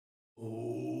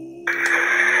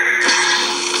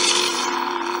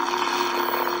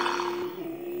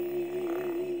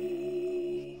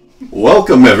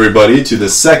Welcome everybody to the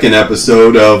second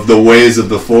episode of The Ways of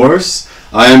the Force.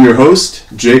 I am your host,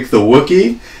 Jake Tha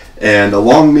Wookie, and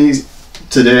along me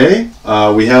today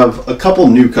we have a couple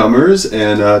newcomers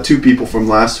and two people from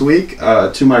last week.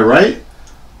 To my right,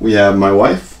 we have my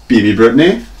wife, BB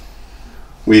Brittany.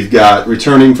 We've got,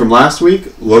 returning from last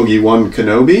week, Logie One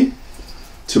Kenobi.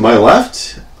 To my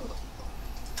left,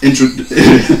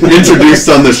 introduced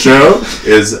on the show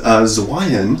is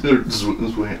Zwyan.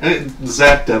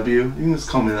 Zach W. You can just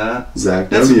call me that. Zach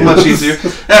That's W. much easier.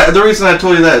 Yeah, the reason I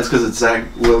told you that is because it's Zach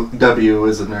W.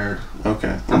 is a nerd.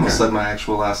 Okay. I almost said my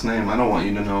actual last name. I don't want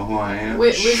you to know who I am.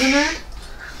 Wait, was a nerd?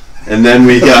 And then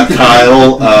we got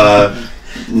Kyle,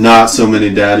 not so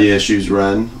many daddy issues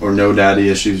Ren, or no daddy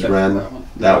issues Ren.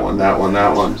 That one.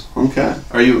 Okay.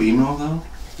 Are you emo though?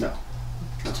 No.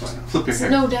 That's fine. Flip your hair.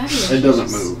 No daddy issues. It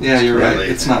doesn't move. Yeah, you're right. Really.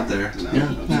 It's not there. No,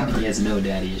 Yeah. He has no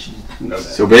daddy issues. no daddy.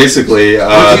 So basically,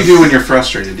 What do you do when you're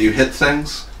frustrated? Do you hit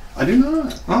things? I do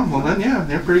not. Oh, well then, yeah,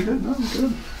 you're pretty good. No, I'm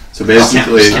good. so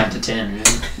basically, Count to 10,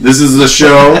 right? this is the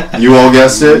show. You all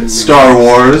guessed it. Star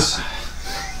Wars.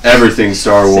 Everything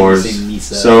Star Wars. Sing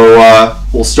Misa. So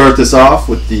we'll start this off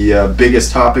with the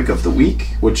biggest topic of the week,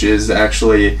 which is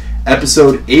actually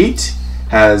Episode 8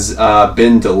 has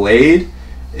been delayed.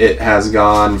 It has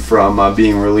gone from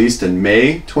being released in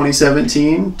May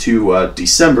 2017 to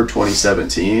December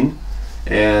 2017.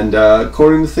 And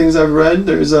according to things I've read,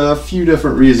 there's a few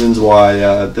different reasons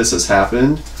why this has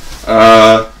happened.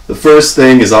 The first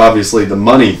thing is obviously the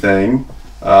money thing.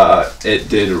 It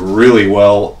did really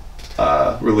well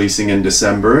releasing in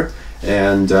December,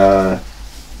 and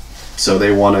so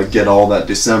they want to get all that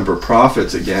December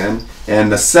profits again. And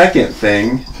the second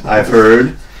thing I've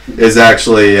heard is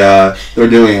actually they're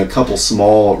doing a couple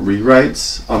small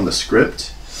rewrites on the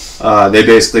script. They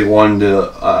basically wanted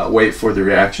to wait for the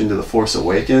reaction to The Force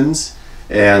Awakens,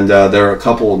 and there are a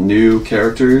couple new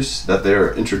characters that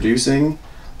they're introducing,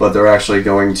 but they're actually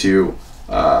going to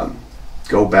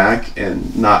go back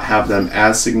and not have them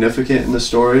as significant in the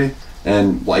story,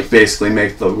 and like basically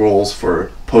make the roles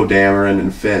for Poe Dameron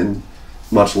and Finn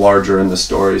much larger in the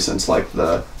story, since like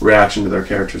the reaction to their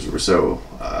characters were so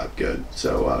good.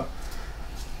 So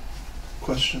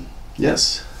Question.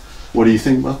 yes, what do you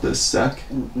think about this, Zach?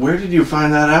 Where did you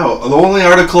find that out? The only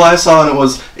article I saw on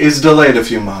it is delayed a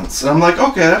few months. And I'm like,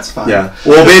 okay, that's fine. Yeah,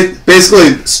 well,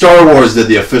 basically Star Wars did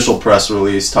the official press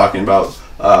release talking about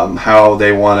how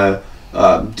they want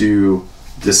to do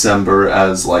December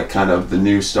as like kind of the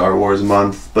new Star Wars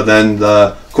month. But then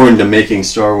according to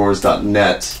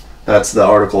MakingStarWars.net, that's the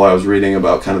article I was reading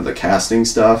about kind of the casting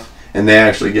stuff, and they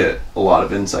actually get a lot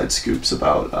of inside scoops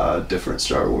about different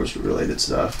Star Wars related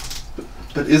stuff.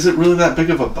 But is it really that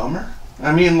big of a bummer?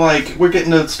 I mean, like, we're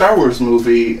getting a Star Wars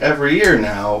movie every year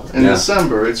now in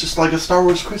December. It's just like a Star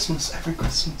Wars Christmas every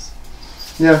Christmas.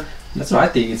 Yeah. That's what I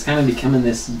think. It's kind of becoming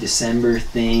this December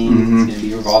thing. Mm-hmm. It's going to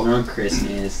be revolving around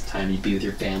Christmas. Time to be with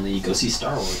your family. You go see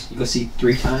Star Wars. You go see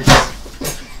 3 times.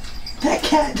 That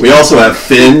cat. We also have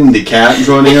Finn, the cat,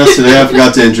 joining us today. I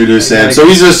forgot to introduce him. So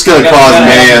he's just going to cause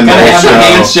mayhem the whole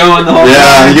hands show. showing the whole Yeah,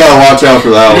 time. you got to watch out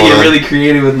for that I one. get really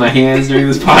creative with my hands during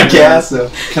this podcast. So.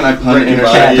 Can I pun Breaking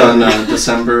interject body. on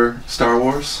December Star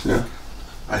Wars? Yeah.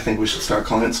 I think we should start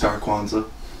calling it Star Kwanzaa.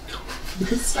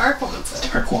 Star Kwanzaa.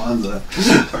 Star Kwanzaa.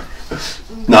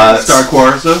 Not Star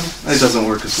Kwanzaa? It doesn't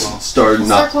work as well. Star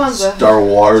Kwanzaa. Star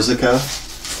Warsica.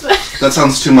 That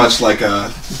sounds too much like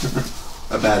a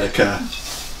Batica.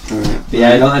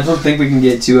 Yeah, I don't think we can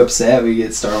get too upset. We get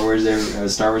a Star Wars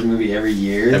movie every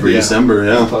year. Every December,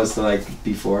 As yeah. opposed to like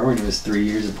before when it was 3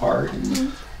 years apart.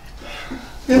 And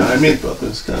Yeah, I mean, about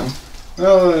this guy.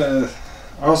 Well,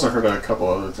 I also heard a couple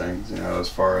other things, as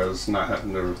far as not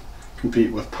having to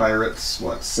compete with Pirates,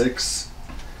 6?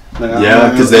 Now, Yeah,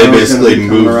 because they that was gonna basically be coming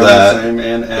moved around that. the same,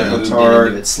 and they moved it Avatar.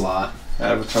 into its slot.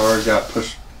 Avatar got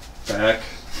pushed back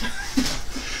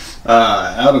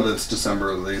out of its December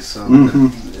release, so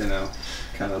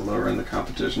kind of lowering the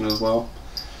competition as well.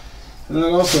 And I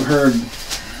also heard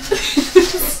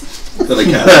that a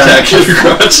cat attacked your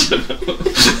crotch.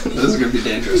 this is going to be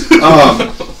dangerous.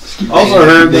 Also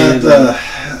heard that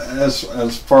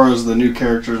as far as the new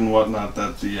characters and whatnot,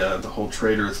 that the whole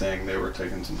traitor thing, they were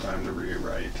taking some time to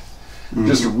rewrite. Mm-hmm.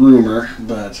 Just a rumor,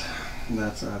 but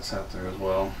that's out there as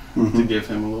well, to give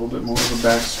him a little bit more of a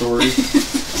backstory.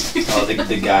 Oh,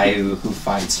 the guy who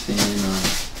fights Finn.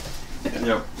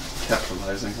 Yep,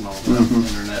 capitalizing and all that on the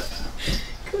internet.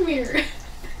 Come here.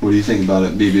 What do you think about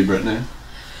it, BB Brittany?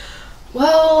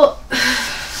 Well,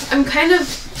 I'm kind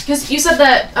of, because you said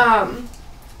that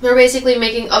they're basically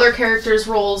making other characters'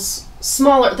 roles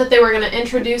smaller that they were going to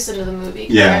introduce into the movie,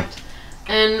 correct? Yeah.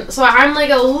 And so I'm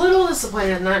like a little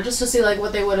disappointed in that, just to see like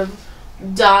what they would have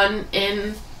done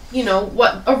in, you know,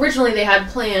 what originally they had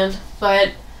planned.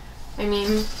 But I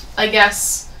mean, I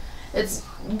guess it's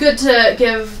good to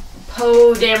give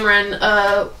Poe Dameron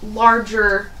a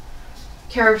larger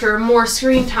character, more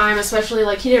screen time, especially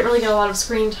like he didn't really get a lot of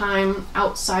screen time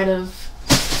outside of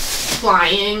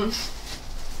flying.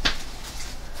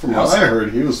 From what I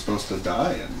heard, he was supposed to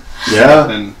die, and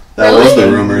that Really? was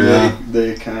the rumor. Yeah,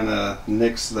 they kind of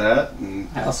nixed that. And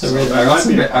I also read a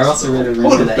rumor I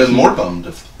would have that been he, more bummed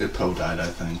if Poe died, I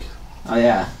think. Oh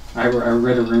yeah, I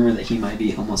read a rumor that he might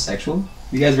be homosexual.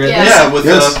 You guys read Yeah. this? Yeah,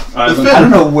 with I the I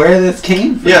don't know where this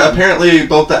came from. Yeah, apparently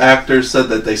both the actors said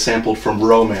that they sampled from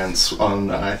Romance on,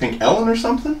 I think, Ellen or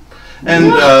something. And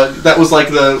that was like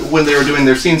when they were doing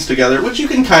their scenes together, which you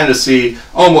can kind of see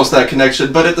almost that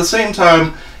connection. But at the same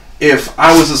time, if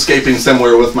I was escaping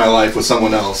somewhere with my life with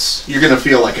someone else, you're going to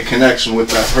feel like a connection with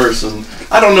that person.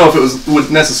 I don't know if it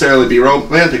would necessarily be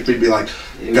romantic, but you'd be like,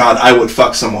 God, I would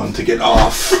fuck someone to get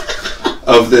off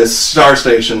of this star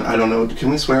station. I don't know.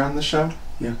 Can we swear on this show?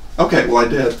 Yeah. Okay, well I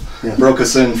did. Yeah. Broke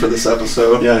us in for this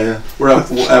episode. yeah. We're at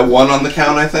 1 on the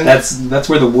count, I think. That's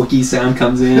where the Wookiee sound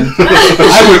comes in.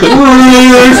 I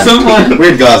would someone. We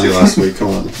had Ghazi last week. Come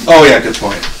on. Oh yeah, good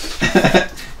point.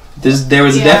 There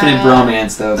was a definite Yeah.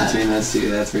 bromance though between those two.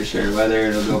 That's for sure. Whether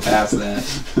it'll go past that.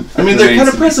 I mean, they're kind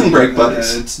of prison break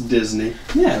buddies. It's Disney.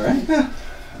 Yeah, right. Yeah.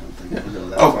 I don't think it'll go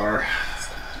that Oh. far.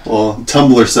 Well,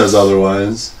 Tumblr says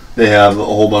otherwise. They have a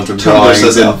whole bunch of Tumblr drawings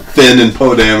says and Finn and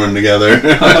Poe Dameron together.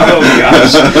 Oh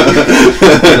gosh.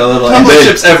 Get a little Tumblr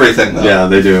ships everything though. Yeah,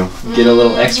 they do. get a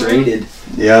little X-rated.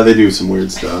 Yeah, they do some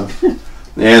weird stuff.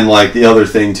 And like the other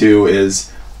thing too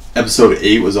is Episode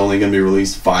 8 was only going to be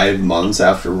released 5 months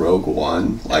after Rogue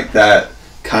One. Like that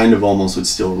kind of almost would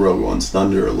steal Rogue One's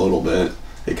thunder a little bit.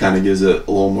 It kind of gives it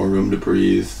a little more room to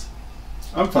breathe.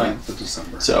 I'm fine with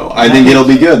December. So I think it'll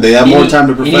be good. They have more time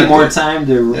to perfect They need more it. time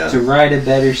to write a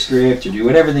better script or do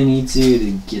whatever they need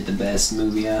to get the best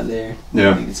movie out there.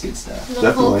 Yeah. I think it's good stuff. Well,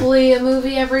 Definitely. hopefully a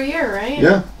movie every year, right?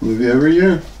 Yeah, movie every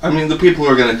year. I mean, the people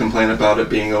who are going to complain about it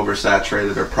being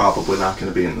oversaturated are probably not going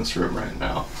to be in this room right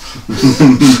now.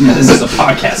 This is a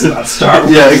podcast about Star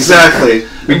Wars. Yeah, exactly.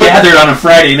 We gathered on a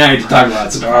Friday night to talk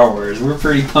about Star Wars. We're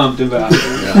pretty pumped about it.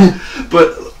 Yeah.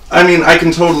 But I mean, I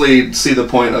can totally see the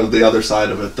point of the other side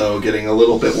of it, though, getting a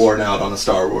little bit worn out on a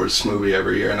Star Wars movie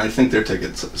every year, and I think their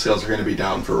ticket sales are going to be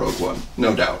down for Rogue One,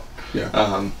 no doubt. Yeah.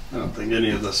 I don't think any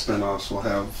of the spin-offs will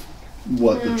have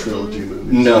what the trilogy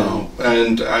movies. No,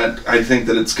 and I think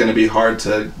that it's going to be hard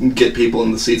to get people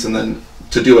in the seats, and then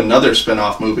to do another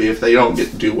spin-off movie, if they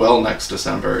don't do well next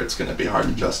December, it's going to be hard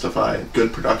to justify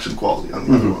good production quality on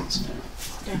the other ones.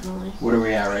 Definitely. What are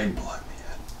we at right now?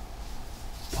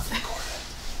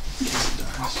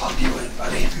 I'll plug you in,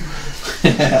 buddy.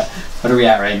 What are we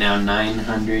at right now?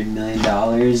 $900 million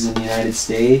in the United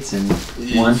States and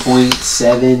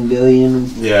 1.7 billion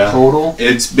total.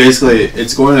 It's basically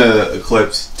going to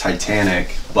eclipse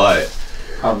Titanic, but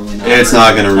Probably not. it's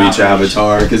not going to reach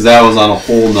Avatar because that was on a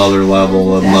whole nother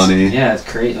level of money. Yeah, it's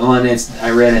crazy. Oh, and I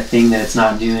read a thing that it's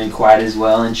not doing quite as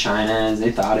well in China as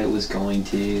they thought it was going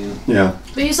to. Yeah.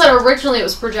 But you said originally it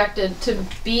was projected to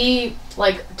be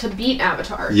to beat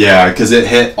Avatar. Yeah, because it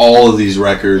hit all of these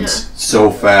records so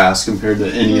fast compared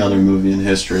to any other movie in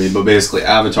history. But basically,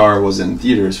 Avatar was in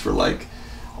theaters for like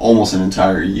almost an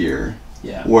entire year.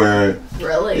 Yeah. Where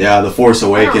Really? Yeah, The Force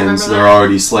Awakens, remember they're that.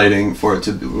 already slating for it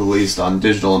to be released on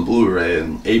digital and Blu-ray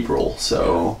in April,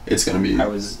 so it's going to be I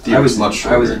was much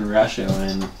shorter. I was in Russia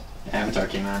when Avatar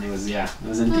came out. It was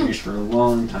in theaters for a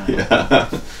long time. Yeah.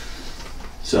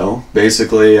 So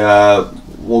basically,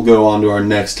 we'll go on to our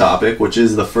next topic, which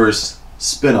is the first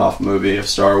spin-off movie of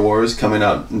Star Wars coming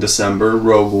out in December,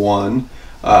 Rogue One.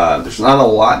 There's not a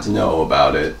lot to know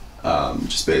about it.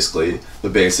 Just basically the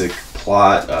basic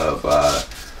plot of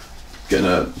getting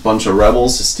a bunch of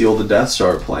rebels to steal the Death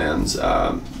Star plans.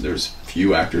 There's a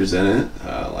few actors in it,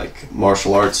 like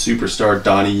martial arts superstar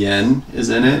Donnie Yen is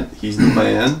in it. He's the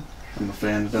man. I'm a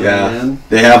fan of Donnie Yeah, Yen.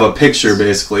 they have a picture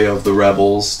basically of the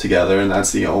rebels together, and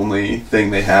that's the only thing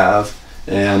they have.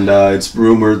 And it's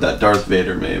rumored that Darth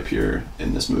Vader may appear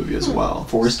in this movie as well.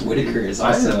 Forrest Whitaker is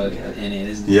also in it,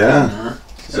 isn't he? Yeah.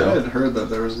 I had heard that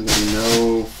there was going to be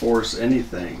no Force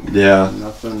anything. Yeah.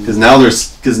 Nothing. Because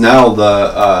now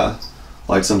the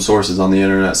like some sources on the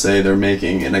internet say they're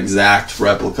making an exact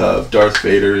replica of Darth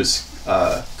Vader's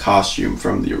costume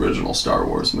from the original Star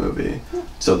Wars movie.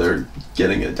 So they're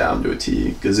getting it down to a T.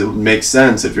 Because it would make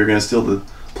sense if you're going to steal the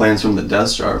plans from the Death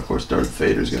Star. Of course, Darth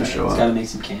Vader's going to show up. Got to make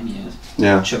some cameos.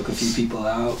 Yeah. Choke a few people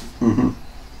out. Mm-hmm.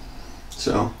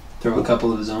 So throw a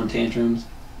couple of his own tantrums.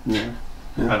 Yeah.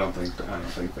 Yeah. I don't think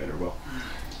Vader will.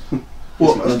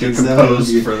 Well, Must get so.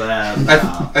 composed for that.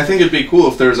 I think it'd be cool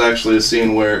if there's actually a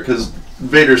scene where, because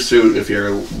Vader's suit, if you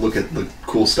ever look at the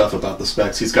cool stuff about the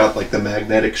specs, he's got like the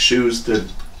magnetic shoes to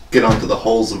get onto the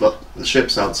hulls of the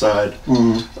ships outside.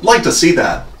 Mm-hmm. I'd like to see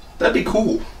that. That'd be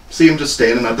cool. See him just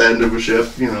standing at the end of a ship,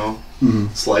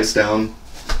 slice down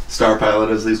Star Pilot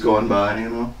as he's going by,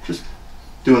 just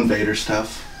doing Vader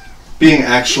stuff. Being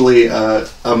actually a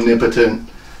omnipotent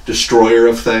destroyer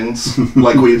of things,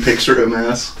 like we picture him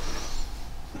as.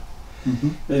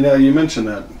 Mm-hmm. You mentioned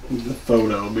that the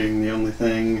photo being the only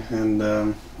thing, and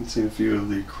I've seen a few of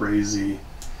the crazy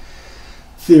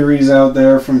theories out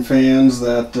there from fans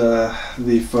that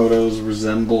the photos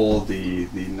resemble the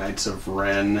Knights of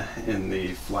Ren in the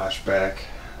flashback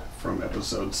from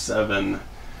Episode VII.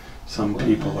 Some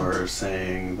people are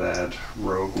saying that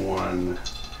Rogue One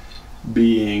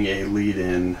being a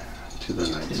lead-in to the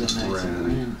Knights of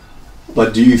Ren.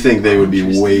 But do you think they would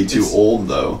be way too old,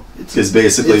 though? Because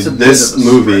basically it's a this bit of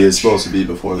a movie is stretch. supposed to be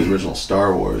before the original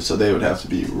Star Wars, so they would have to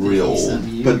be real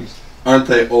old. But aren't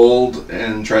they old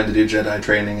and trying to do Jedi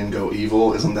training and go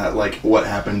evil? Isn't that like what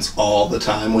happens all the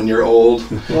time when you're old?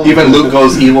 Well, Even Luke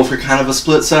goes evil for kind of a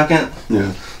split second.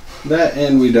 Yeah. That,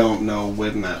 and we don't know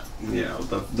when that,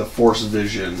 the Force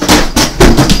vision.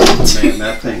 Man,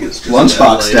 that thing is just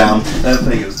Lunchbox deadly. down. That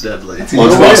thing is deadly.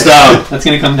 Lunchbox down. That's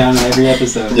gonna come down in every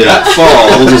episode. Yeah. That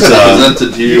fall We'll just,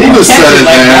 presented to you. we'll just Catch set it it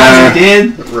like there.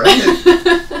 Bowser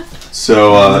did. Right.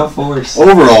 So, No force.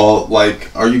 overall,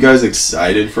 are you guys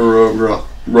excited for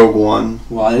Rogue One?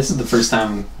 Well, this is the first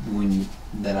time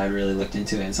that I really looked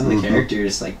into it. And some of the Mhm.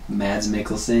 characters, like Mads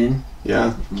Mikkelsen,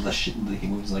 Yeah. he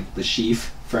was like the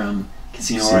chief from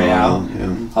Casino So, Royale. yeah.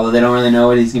 Although they don't really know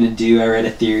what he's going to do, I read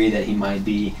a theory that he might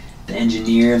be the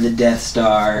engineer of the Death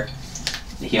Star.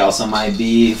 He also might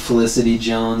be Felicity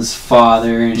Jones'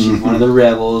 father, and she's one of the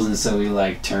rebels, and so he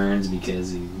turns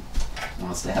because he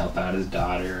wants to help out his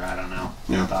daughter. I don't know.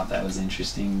 Yeah. I thought that was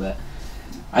interesting, but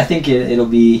I think it'll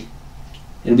be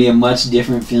a much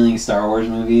different feeling Star Wars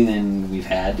movie than we've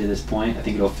had to this point. I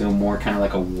think it'll feel more kind of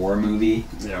like a war movie.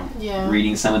 Yeah. Yeah.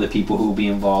 Reading some of the people who will be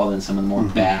involved and some of the more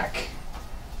back,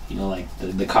 like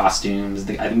the costumes.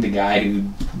 I think the guy who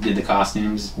did the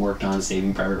costumes worked on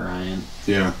Saving Private Ryan.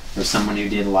 Yeah. Or someone who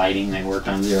did lighting, they worked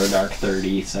on Zero Dark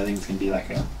 30. So I think it's gonna be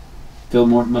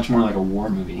much more like a war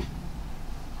movie.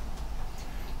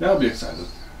 Yeah, I'll be excited.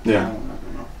 Yeah. I don't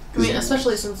know. I mean,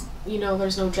 especially since,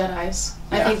 there's no Jedis.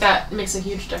 I Yeah. think that makes a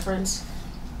huge difference.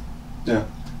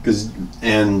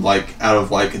 And out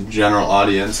of a general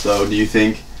audience, though, do you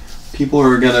think people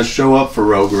are gonna show up for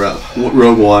Rogue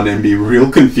One and be real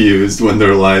confused when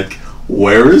they're like,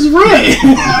 "Where is Rey?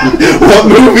 What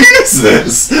movie is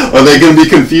this?" Are they gonna be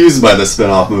confused by the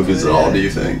spin-off movies at all? Do you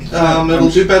think? It'll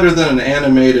do better than an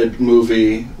animated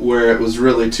movie where it was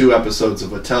really 2 episodes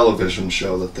of a television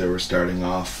show that they were starting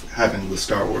off having the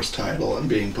Star Wars title and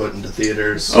being put into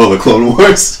theaters. Oh, the Clone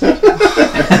Wars.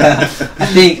 I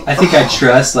think I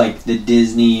trust the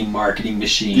Disney marketing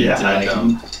machine. Yeah, to, I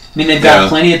don't. I mean, they've got Yeah.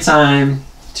 plenty of time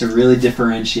to really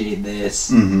differentiate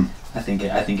this. Mm-hmm. I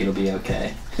think it'll be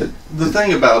okay. The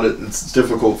thing about it that's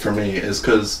difficult for me is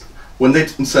because when they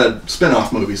said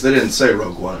spin-off movies, they didn't say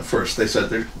Rogue One at first. They said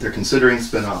they're considering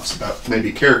spin-offs about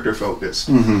maybe character focus.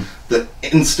 Mm-hmm. The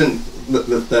instant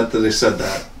that they said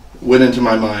that went into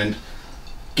my mind,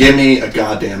 give me a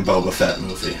goddamn Boba Fett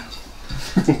movie.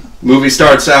 Movie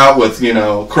starts out with,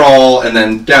 crawl, and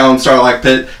then down Sarlacc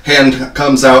pit, hand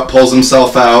comes out, pulls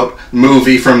himself out,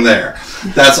 movie from there.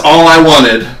 That's all I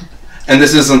wanted, and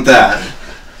this isn't that.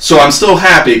 So I'm still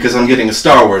happy because I'm getting a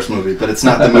Star Wars movie, but it's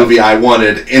not the movie I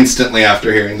wanted instantly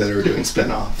after hearing that they were doing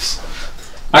spin-offs.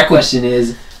 My question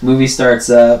is, movie starts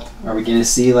up, are we going to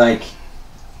see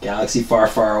Galaxy Far,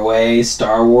 Far Away,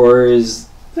 Star Wars,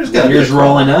 There's gotta be a Genders crawl.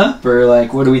 rolling up, or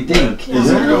what do we think? Yeah,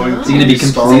 Is I it don't going know. Is it going to be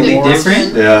Star completely Wars?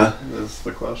 different? Yeah. That's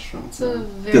the question. It's a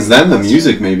very Because then the good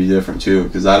music question. may be different too.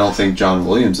 Because I don't think John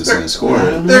Williams is going to score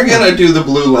it. They're gonna do the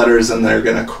blue letters and they're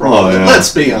gonna crawl. Oh, yeah.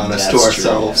 Let's be honest to That's true,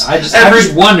 ourselves. yeah. I'm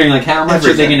just wondering, how much are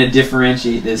they everything. going to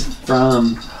differentiate this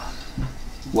from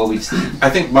what we've seen? I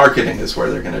think marketing is where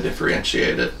they're going to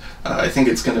differentiate it. I think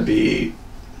it's going to be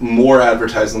more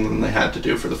advertising than they had to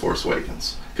do for The Force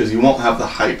Awakens. Because you won't have the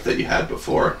hype that you had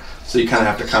before. So you kind of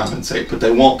have to compensate. But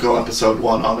they won't go episode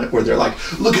 1 on it where they're like,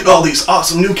 look at all these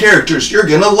awesome new characters. You're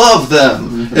going to love them.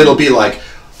 Mm-hmm. It'll be like,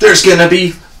 there's going to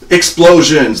be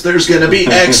explosions. There's going to be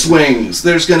X-Wings.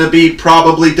 There's going to be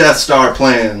probably Death Star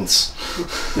plans.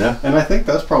 Yeah. And I think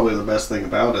that's probably the best thing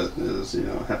about it is,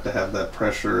 have to have that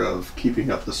pressure of keeping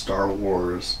up the Star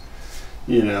Wars,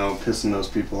 pissing those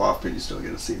people off, but you still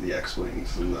get to see the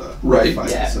X-Wings and the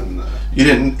fights and the...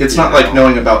 It's not like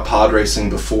knowing about pod racing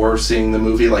before seeing the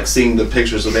movie, like seeing the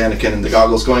pictures of Anakin and the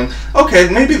goggles going, okay,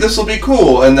 maybe this will be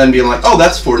cool, and then being like, oh,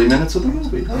 that's 40 minutes of the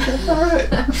movie. Okay, alright.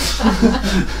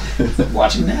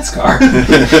 Watching NASCAR.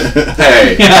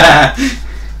 Hey,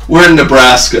 we're in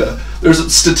Nebraska. There's a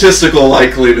statistical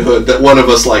likelihood that one of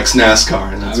us likes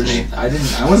NASCAR, and that's me. I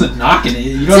wasn't knocking it.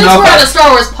 You don't Since know we're on a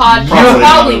Star Wars pod,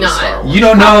 probably not. You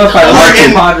don't know if I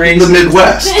like pod racing. The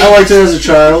Midwest. I liked it as a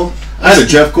child. I had a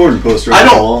Jeff Gordon poster on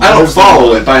the wall. I don't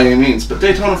follow it by any means, but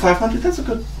Daytona 500, that's a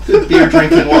good beer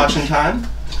drinking watching time.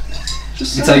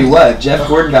 I'll tell you what, if Jeff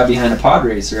Gordon got behind a pod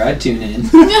racer, I'd tune in.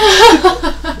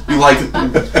 You like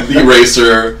the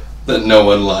racer that no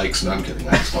one likes. No, I'm kidding.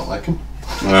 I just don't like him.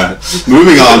 Alright.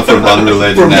 Moving on from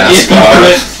unrelated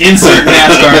NASCAR. Insert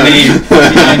NASCAR name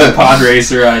behind a pod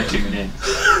racer, I'd tune in.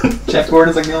 Jeff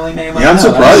Gordon's like the only name I know. I'm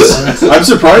surprised. I'm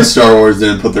surprised Star Wars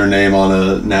didn't put their name on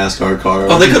a NASCAR car.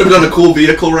 Oh, they could have done a cool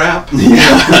vehicle rap. Yeah.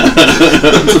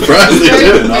 I'm surprised they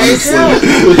didn't, honestly.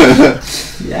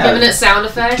 Yeah. Giving it sound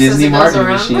effects Disney as it goes marketing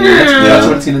around. machine. That's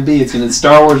what it's going to be. It's going to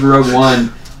Star Wars Rogue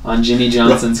One on Jimmy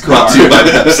Johnson's car. Brought to you by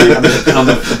Pepsi. on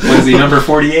the what is he, number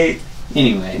 48?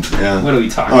 Anyway, what are we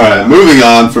talking about? Alright, moving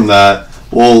on from that,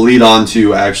 we'll lead on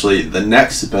to actually the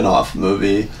next spin-off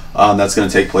movie that's going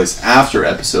to take place after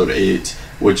Episode 8,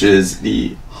 which is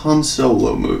the Han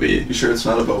Solo movie. You sure it's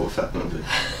not a Boba Fett movie?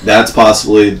 That's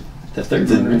possibly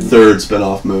the third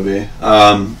spin-off movie.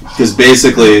 Because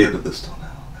basically,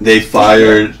 they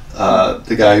fired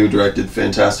the guy who directed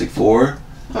Fantastic Four.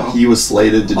 Oh. He was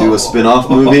slated to do a spin-off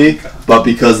movie, but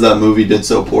because that movie did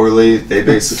so poorly, they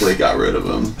basically got rid of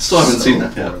him. Still haven't seen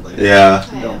that yet. Yeah,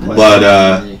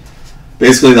 but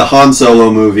basically the Han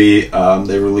Solo movie,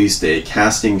 they released a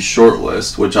casting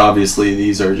shortlist, which obviously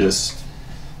these are just,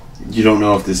 you don't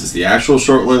know if this is the actual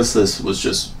shortlist. This was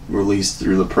just released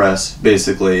through the press.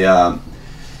 Basically, a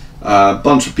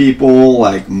bunch of people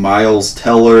like Miles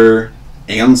Teller,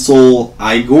 Ansel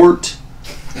Elgort,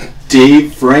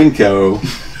 Dave Franco,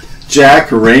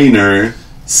 Jack Rayner,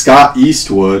 Scott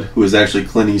Eastwood, who is actually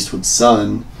Clint Eastwood's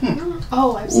son,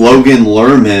 Logan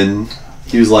Lerman.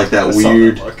 He was like that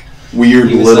weird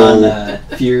he was little on,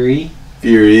 Fury,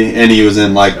 and he was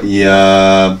in like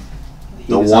the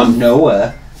one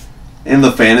Noah, in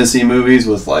the fantasy movies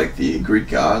with like the Greek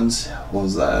gods. What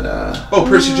was that?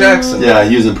 Percy Jackson. Yeah,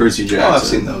 he was in Percy Jackson. Oh, I've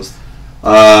seen those.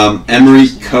 Emery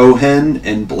Cohen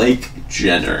and Blake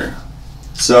Jenner.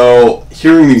 So,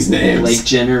 hearing these names... Blake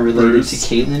Jenner related to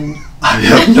Caitlyn? I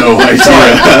have no idea.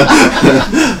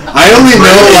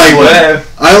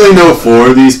 I only know 4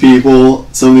 of these people.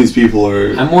 Some of these people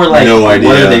are... I'm more like, no idea.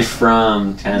 Where are they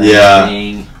from kind of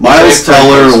thing. Miles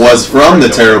Teller was from the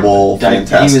terrible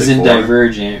Fantastic He was in Four.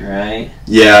 Divergent, right?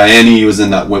 Yeah, and he was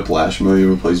in that Whiplash movie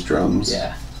where he plays drums.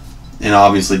 Yeah. And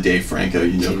obviously Dave Franco,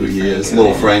 you know who he is.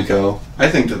 Little Franco. I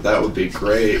think that would be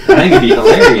great. I think it'd be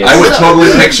hilarious. I would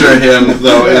totally picture him,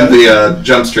 though, in the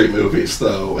Jump Street movies,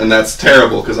 though. And that's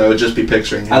terrible, because I would just be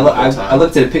picturing him the whole time. I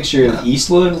looked at a picture of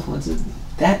Eastwood. What's it?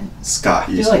 That Scott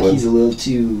Eastwood. I feel like he's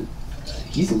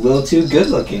a little too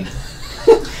good looking.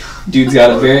 Dude's got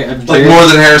a very more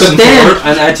than Harrison Ford.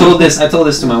 And I told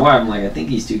this to my wife. I'm like, I think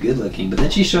he's too good looking. But then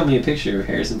she showed me a picture of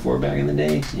Harrison Ford back in the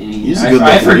day, and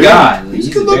I forgot. He's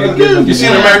a good looking dude. You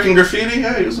seen American Graffiti?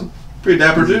 Yeah, he was a pretty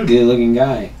dapper dude. Good looking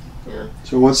guy. Yeah.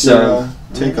 So what's your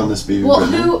take on this movie?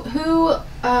 Well, who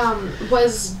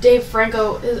was Dave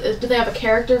Franco? Do they have a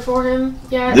character for him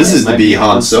yet? This is to be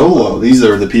Han Solo. These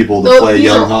are the people that play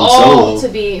young Han Solo. To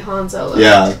be Han Solo.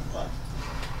 Yeah.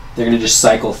 They're gonna just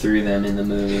cycle through them in the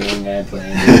movie. One guy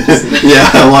playing.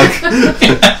 Yeah, like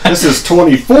this is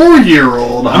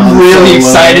 24-year-old. I'm really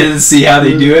excited to see how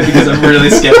they do it because I'm really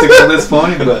skeptical at this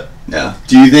point. But yeah,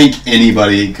 do you think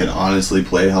anybody could honestly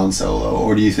play Han Solo,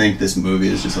 or do you think this movie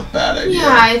is just a bad idea?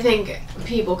 Yeah, I think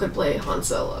people could play Han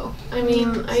Solo. I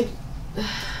mean,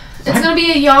 it's gonna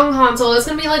be a young Han Solo. It's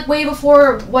gonna be like way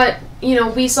before what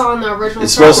we saw in the original.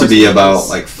 It's supposed to be about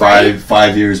like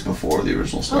five years before the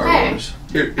original Star Wars.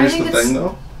 Here's the thing,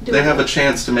 though. They have a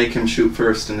chance to make him shoot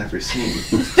first in every scene.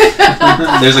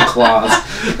 There's a clause.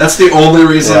 That's the only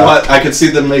reason why I could see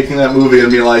them making that movie and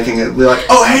me liking it. Be like,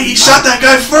 oh, hey, he shot that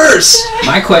guy first!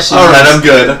 My question is... Alright, I'm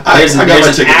good.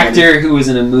 There's an actor who was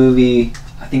in a movie,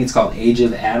 I think it's called Age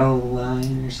of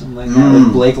Adeline or something like that,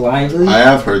 with Blake Lively. I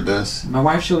have heard this. My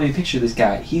wife showed me a picture of this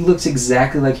guy. He looks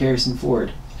exactly like Harrison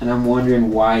Ford. And I'm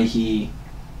wondering why he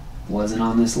wasn't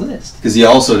on this list. Because he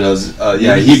also does.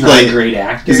 He He's not played a great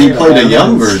actor. because he played a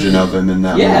young Evans. version of him in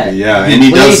that movie. Yeah, And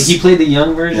he played the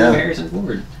young version Yeah. of Harrison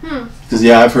Ford. Because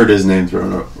I've heard his name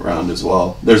thrown around as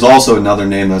well. There's also another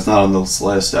name that's not on this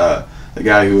list. The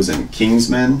guy who was in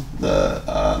Kingsman, the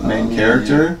main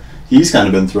character. He's kind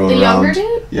of been thrown The around. younger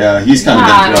dude? Yeah, he's kind of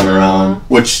been thrown Yeah. around.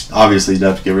 Which obviously you'd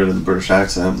have to get rid of the British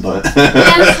accent, but He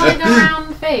has like a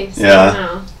round face. Yeah. I don't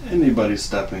know. Anybody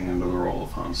stepping into the role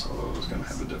of Han Solo is going to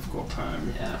have a difficult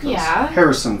time. Yeah. 'Cause Yeah.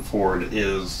 Harrison Ford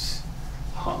is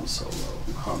Han Solo.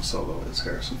 Han Solo is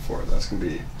Harrison Ford. That's going to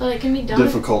be But it can be done.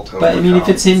 difficult to But I mean, if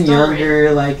overcome. it's him Story.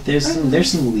 younger, like there's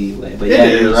some leeway. But It yeah,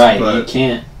 you're is, right. but- You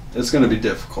can't. It's going to be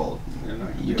difficult.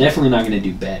 You're definitely not going to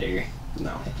do better.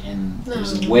 No. And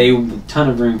there's No. a ton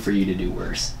of room for you to do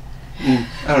worse. I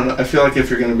don't know. I feel like if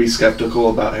you're going to be skeptical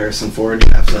about Harrison Ford,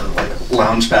 you have to like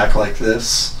lounge back like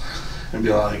this and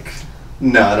be like,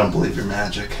 "No, I don't believe your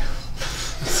magic."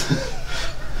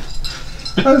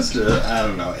 I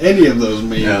don't know. Any of those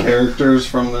main Yeah. characters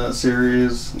from that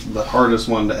series, the hardest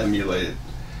one to emulate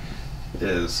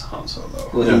is Han Solo.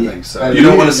 Well, I he- think so. You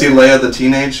don't want to see Leia the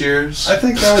teenage years? I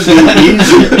think that would be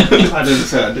easier. I didn't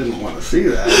say I didn't want to see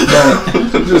that.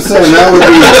 But I'm just saying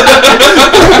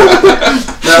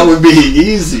that would be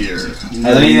easier.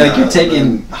 I mean, like, you're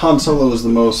taking- Han Solo is the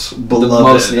most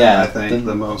beloved. I think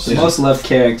the most loved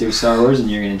character of Star Wars, and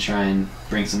you're going to try and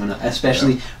bring someone up,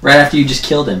 especially right after you just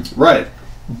killed him. right.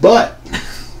 But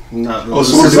not Oh,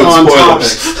 so this we're is doing on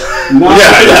spoilers. topic. Not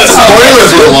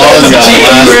spoilers were long gone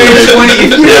January last 20. If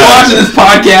you're watching this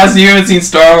podcast and you haven't seen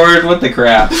Star Wars, what the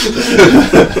crap? Should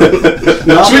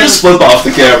we just flip off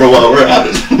the camera while we're at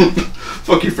it?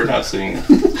 Fuck you for not seeing it.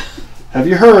 Have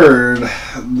you heard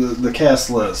the cast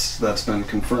list that's been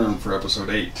confirmed for Episode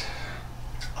 8?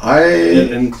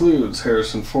 It includes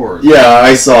Harrison Ford.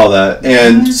 I saw that,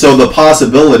 and so the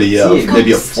possibility of See,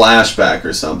 maybe a Ghost. flashback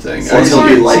or something. Or he'll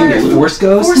be like Force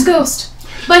Ghost? Force Ghost.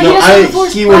 But No, he doesn't have a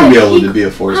Force he wouldn't be but able he- to be a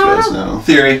Force I don't Ghost know. now.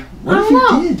 Theory. What if I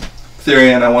don't he know. did?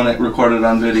 Theory, and I want it recorded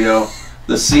on video.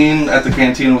 The scene at the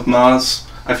canteen with Maz,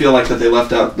 I feel like that they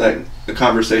left out that the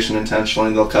conversation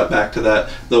intentionally. They'll cut back to that.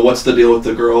 The what's the deal with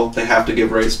the girl? They have to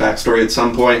give Rey's backstory at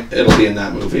some point. It'll be in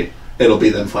that movie. It'll be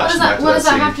them flashing back to What that does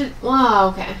that scene. have to? Wow.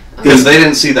 Okay. Because they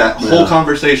didn't see that whole Yeah.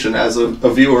 conversation as a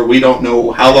viewer. We don't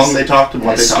know how long they talked and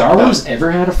what they Has talked Star about. Wars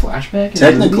ever had a flashback?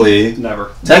 in a movie?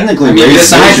 Never. Technically, I mean, Rey's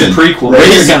besides the vision.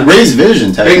 prequel, Rey's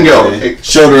vision, Bingo. technically,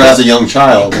 showed her as a young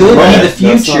child. Could be Right. the That's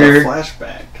not a future.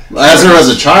 flashback. As her as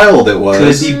a child, it Could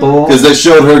was. be both. Because they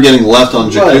showed her getting left on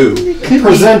Jakku.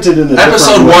 Presented in a Episode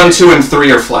different 1, way. 2, and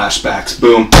 3 are flashbacks.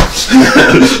 Boom.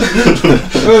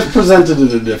 It was presented in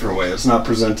a different way. It's not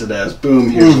presented as boom.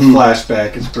 Here's a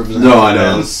flashback. It's presented No, I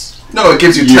know. as No, it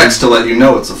gives you text to let you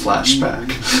know it's a flashback.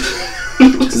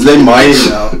 'Cause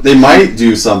they might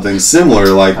do something similar,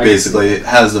 like basically it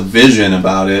has a vision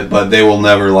about it, but they will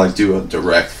never like do a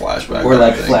direct flashback. Or I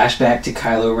like think. flashback to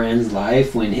Kylo Ren's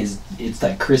life when it's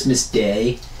like Christmas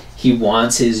Day. He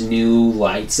wants his new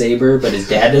lightsaber, but his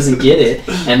dad doesn't get it,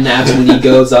 and that's when he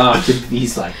goes off to.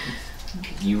 He's like,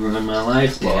 "You ruined my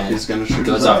life, Dad." well, he's gonna shoot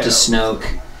Goes his off eye to out. Snoke,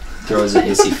 throws a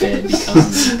hissy fit,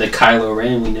 becomes the Kylo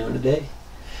Ren we know today.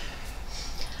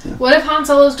 What if Han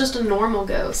Solo's just a normal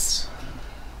ghost?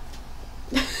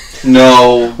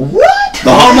 No. What? The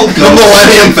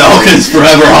Millennium Falcon's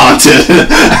forever haunted.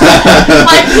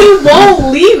 Like he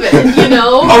won't leave it, you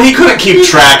know. Oh, he couldn't keep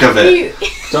track of it.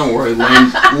 Don't worry,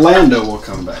 Lando will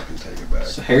come back and take it back.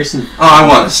 So Harrison, Oh, I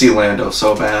want to see Lando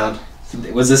so bad.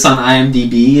 was this on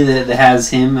IMDb that has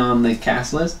him on the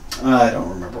cast list? I don't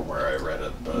remember where I read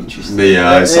it, but But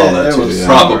yeah, I saw that it too. was Yeah.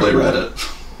 Probably read it.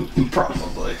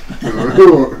 Probably.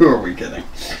 who are we kidding?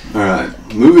 All right,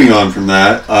 moving on from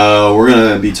that, we're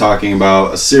gonna be talking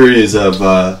about a series of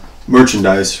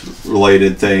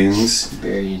merchandise-related things.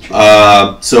 Very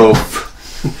interesting. So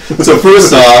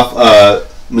first off,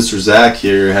 Mr. Zach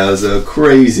here has a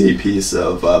crazy piece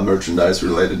of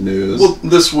merchandise-related news. Well,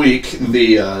 this week,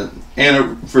 the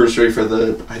anniversary for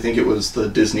I think it was the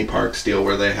Disney Parks deal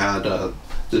where they had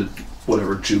the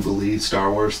whatever Jubilee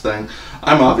Star Wars thing.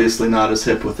 I'm obviously not as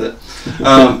hip with it.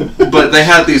 But they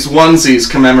had these onesies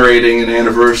commemorating an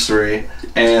anniversary,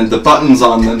 and the buttons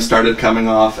on them started coming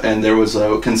off, and there was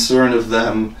a concern of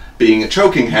them being a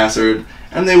choking hazard,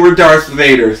 and they were Darth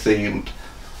Vader themed.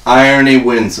 Irony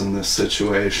wins in this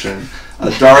situation.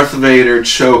 A Darth Vader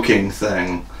choking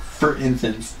thing. For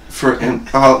infants.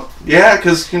 Yeah,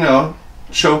 because,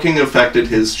 choking affected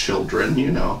his children,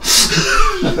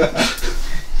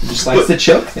 just likes to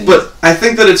choke things. But I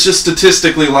think that it's just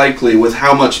statistically likely with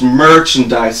how much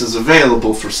merchandise is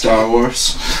available for Star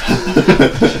Wars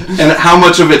and how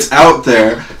much of it's out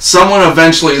there, someone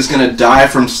eventually is going to die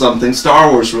from something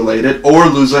Star Wars related or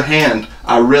lose a hand.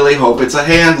 I really hope it's a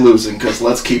hand losing, because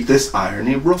let's keep this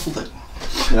irony rolling.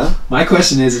 Yeah. My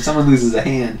question is, if someone loses a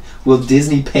hand, will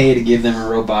Disney pay to give them a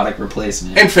robotic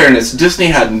replacement? In fairness, Disney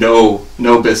had no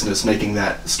business making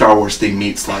that Star Wars themed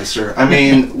meat slicer. I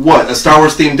mean, what? A Star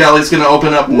Wars themed deli is going to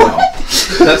open up? No.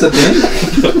 That's a thing?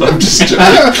 I'm just joking.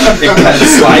 It kind of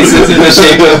slices in the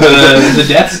shape of the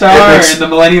Death Star and the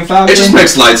Millennium Falcon? It just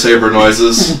makes lightsaber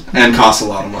noises and costs a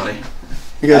lot of money.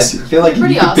 I guess I feel like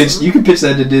you could pitch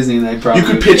that to Disney and they'd probably... You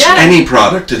could pitch any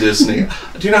product to Disney.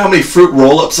 Do you know how many fruit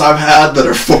roll-ups I've had that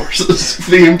are Forces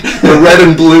themed? They're red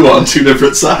and blue on two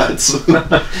different sides.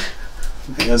 I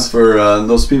guess for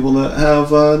those people that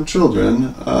have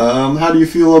children, how do you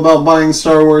feel about buying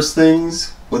Star Wars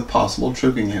things with possible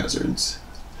choking hazards?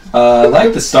 I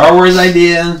like the Star Wars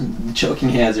idea. The choking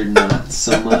hazard, not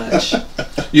so much.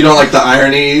 You don't like the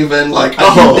irony even? Like,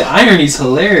 I think the irony's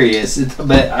hilarious,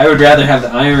 but I would rather have the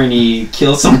irony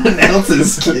kill someone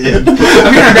else's kid. I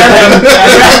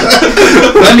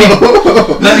mean,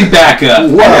 let me back up.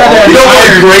 You don't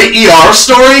want a great ER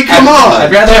story? Come on!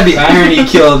 I'd rather have the irony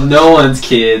kill no one's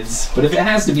kids, but if it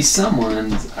has to be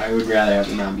someone's, I would rather have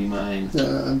it not be mine.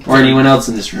 Or anyone else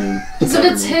in this room. So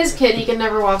if it's his kid, he can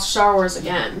never watch Star Wars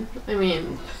again. I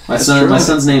mean... My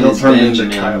son's name is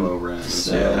Benjamin. Kylo Ren.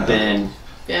 So Ben...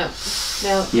 Yeah.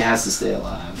 He has to stay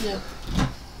alive.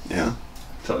 Yeah.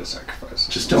 Until he sacrifices.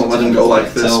 Just don't let him go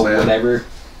like this, so man. whatever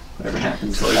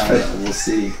happens to Kylo, we'll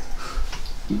see.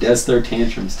 He does throw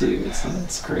tantrums too.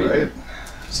 It's crazy. Right.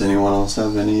 Does anyone else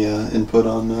have any input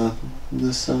on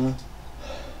this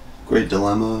great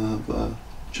dilemma of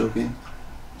choking?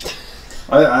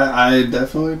 I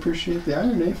definitely appreciate the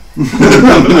irony.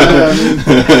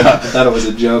 I thought it was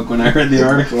a joke when I read the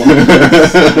article.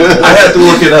 I had to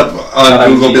look it up on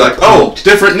Google and be like, oh,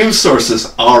 different news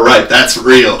sources. All right, that's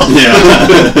real. Yeah.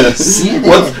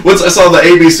 Once I saw the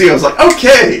ABC, I was like,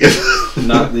 okay.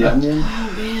 Not the Onion.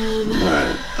 Oh, man.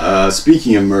 Alright.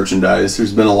 Speaking of merchandise,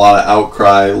 there's been a lot of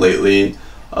outcry lately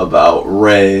about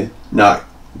Rey not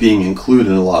being included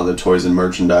in a lot of the toys and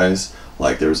merchandise.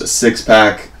 Like, there was a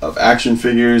 6-pack of action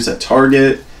figures at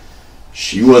Target.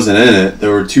 She wasn't in it.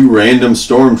 There were 2 random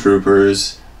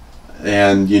stormtroopers.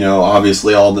 And, you know,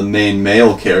 obviously all the main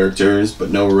male characters,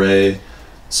 but no Rey.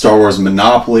 Star Wars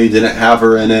Monopoly didn't have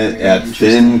her in it. It had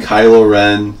Finn, Kylo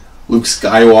Ren, Luke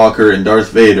Skywalker, and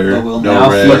Darth Vader. But we'll no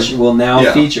Rey.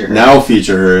 Feature her. Now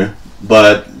feature her.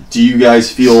 But do you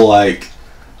guys feel like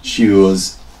she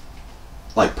was...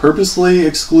 like purposely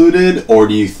excluded, or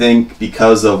do you think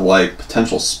because of like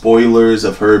potential spoilers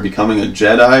of her becoming a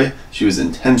Jedi, she was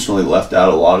intentionally left out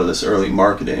of a lot of this early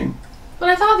marketing? But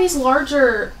I thought these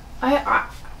larger,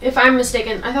 if I'm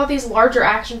mistaken, I thought these larger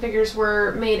action figures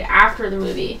were made after the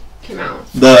movie came out.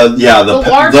 The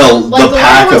pack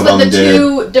of them with the did.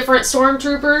 2 different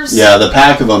stormtroopers. Yeah, the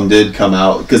pack of them did come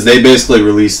out because they basically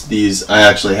released these. I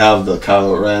actually have the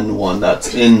Kylo Ren one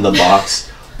that's in the box.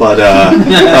 But,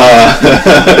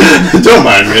 don't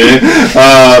mind me.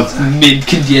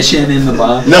 Mid-condition in the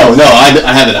box. No,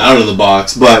 I had it out of the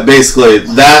box. But basically,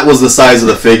 that was the size of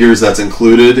the figures that's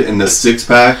included in the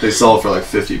 6-pack. They sell it for like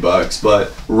 $50.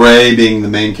 But Rey being the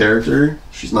main character,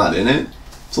 she's not in it.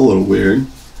 It's a little weird.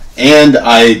 And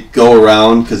I go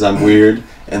around, because I'm weird,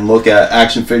 and look at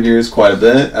action figures quite a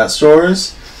bit at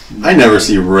stores. I never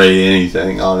see Rey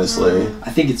anything, honestly. I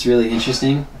think it's really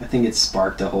interesting. I think it's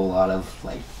sparked a whole lot of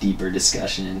like deeper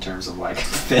discussion in terms of like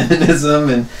feminism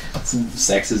and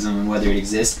sexism and whether it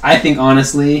exists. I think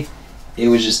honestly, it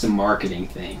was just a marketing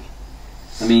thing.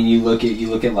 I mean, you look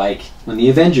at like when the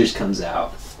Avengers comes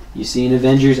out. You see an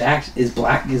Avengers act is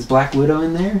Black Widow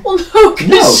in there? Well,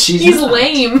 no, she's not.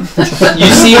 lame. You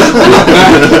see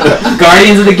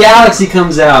Guardians of the Galaxy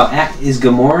comes out. Is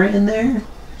Gamora in there?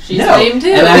 She's lame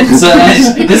too. And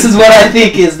this is what I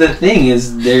think is the thing: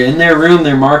 is they're in their room,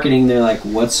 they're marketing. They're like,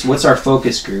 "What's our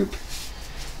focus group?"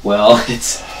 Well,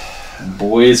 it's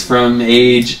boys from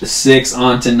age 6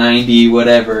 on to 90,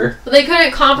 whatever. But they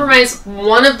couldn't compromise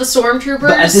one of the stormtroopers.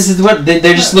 But this is what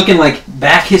they're just looking like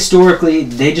back historically.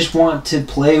 They just want to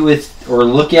play with or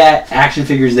look at action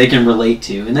figures they can relate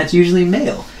to, and that's usually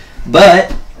male.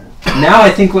 But now I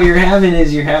think what you're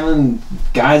having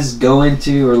guys go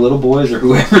into, or little boys or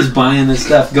whoever's buying this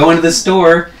stuff, go into the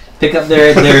store, pick up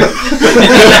their Jake's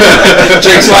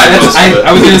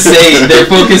I was gonna say their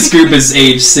focus group is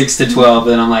age 6 to 12,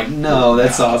 and I'm like, no,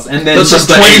 that's awesome. And then that's from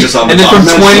 20, and then from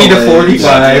 20 to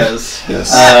 45,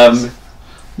 yes.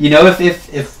 You know,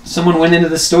 if someone went into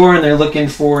the store and they're looking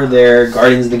for their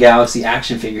Guardians of the Galaxy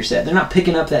action figure set, they're not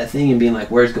picking up that thing and being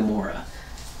like, "Where's Gamora?"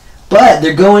 But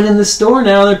they're going in the store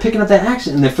now. They're picking up that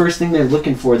action, and the first thing they're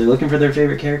looking for their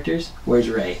favorite characters. Where's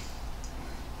Rey?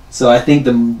 So I think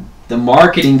the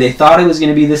marketing, they thought it was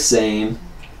going to be the same.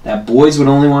 That boys would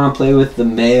only want to play with the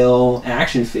male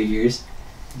action figures,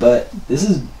 but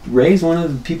Rey's one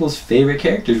of people's favorite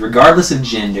characters, regardless of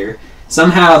gender.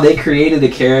 Somehow they created a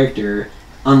character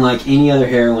unlike any other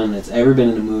heroine that's ever been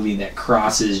in a movie that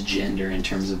crosses gender in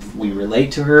terms of we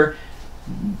relate to her.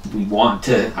 We want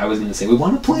to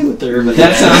play with her, but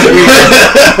that sounds weird.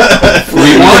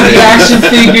 We want the action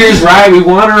figures, right? We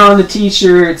want her on the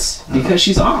t-shirts because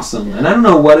she's awesome. And I don't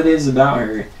know what it is about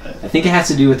her. I think it has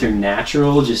to do with her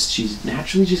she's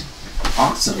naturally just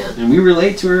awesome. And we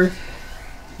relate to her.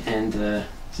 And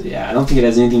so yeah, I don't think it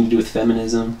has anything to do with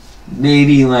feminism.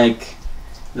 Maybe like...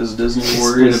 Is Disney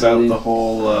worried about the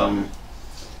whole,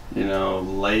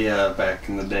 Leia back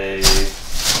in the day?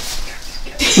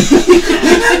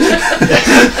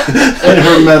 In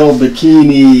her metal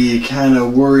bikini, kind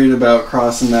of worried about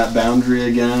crossing that boundary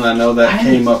again. I know that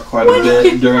came up quite a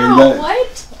bit during that.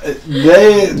 What?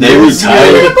 They You're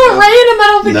gonna put Rey in a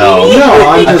metal bikini? No,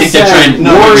 I'm just saying.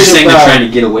 You're saying they're trying to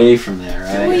get away from there,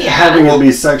 right? Well, yeah. Having it be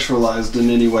sexualized in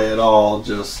any way at all,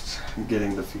 just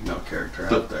getting the female character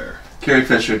out there. Carrie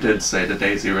Fisher did say to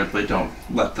Daisy Ridley, "Don't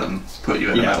let them put you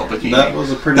in a metal bikini." That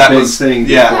was a pretty big thing.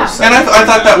 Yeah, and I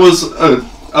thought that was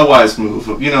a wise move.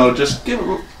 Just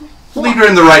lead her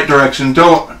in the right direction.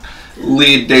 Don't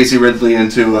lead Daisy Ridley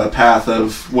into a path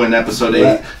of when Episode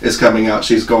 8 is coming out,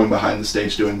 she's going behind the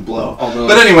stage doing blow.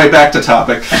 But anyway, back to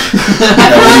topic.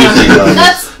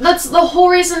 That's the whole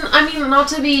reason. I mean, not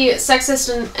to be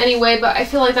sexist in any way, but I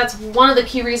feel like that's one of the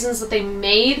key reasons that they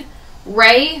made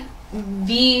Rey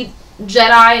the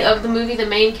Jedi of the movie, the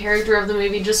main character of the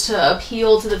movie, just to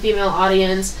appeal to the female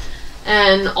audience.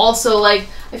 And also, like,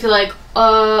 I feel like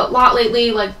a lot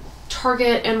lately, like,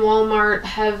 Target and Walmart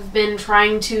have been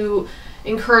trying to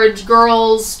encourage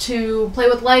girls to play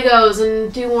with Legos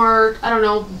and do more, I don't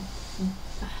know,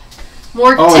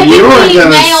 more typically you were gonna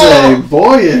male, say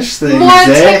boyish things. More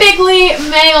typically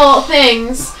male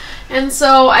things. And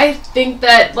so I think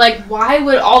that, like, why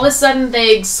would all of a sudden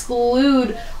they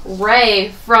exclude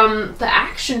Rey from the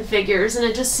action figures? And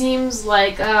it just seems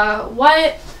like,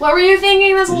 what were you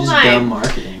thinking this whole time? Just dumb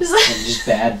marketing. Just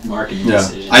bad marketing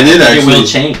decisions. It will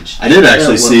change. I did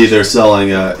actually see they're selling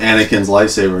Anakin's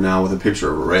lightsaber now with a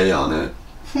picture of Rey on it.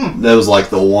 That was like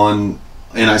the one,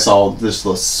 and I saw the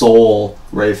sole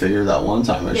Rey figure that one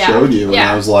time I showed you, and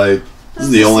I was like, this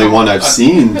is the only one I've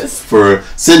seen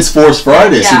since Force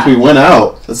Friday, since we went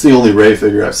out. That's the only Rey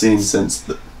figure I've seen since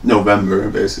November,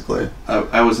 basically.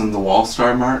 I was in the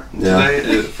Wall-Star Mart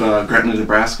today at Gretna,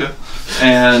 Nebraska,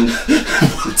 and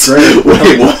great.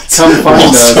 Wait, what? Come find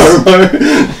us.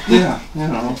 Yeah,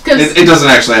 it doesn't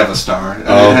actually have a star. It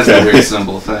has a weird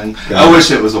symbol thing. I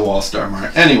wish it was a Wall-Star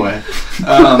Mart. Anyway,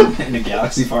 in a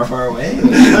galaxy far, far away.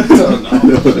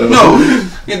 No,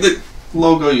 the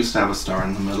logo used to have a star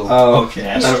in the middle. Oh, okay.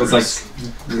 I thought it was like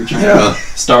we were trying to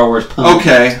Star Wars punk.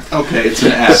 Okay, it's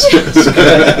an asterisk.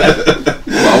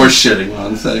 While we're shitting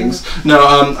on things. No,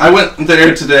 I went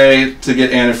there today to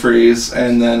get antifreeze,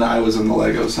 and then I was in the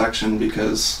Lego section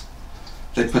because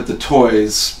they put the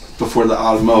toys before the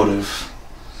automotive.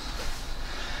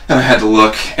 And I had to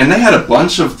look, and they had a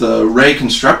bunch of the Rey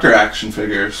Constructor action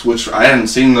figures, which I hadn't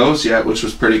seen those yet, which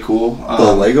was pretty cool.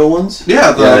 The Lego ones?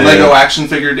 Yeah, the Lego action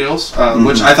figure deals,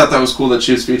 which I thought that was cool that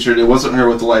she was featured. It wasn't her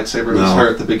with the lightsaber, it was her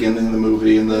at the beginning of the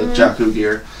movie in the Jakku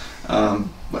gear. And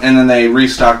then they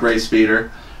restocked Rey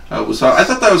Speeder. So I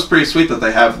thought that was pretty sweet that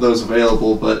they have those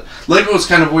available, but Lego is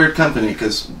kind of a weird company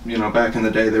because, back in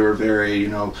the day they were very,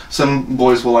 some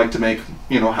boys will like to make,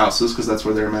 houses because that's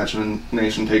where their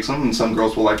imagination takes them, and some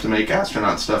girls will like to make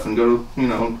astronaut stuff and go,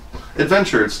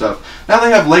 adventure and stuff. Now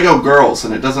they have Lego girls,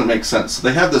 and it doesn't make sense. So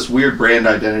they have this weird brand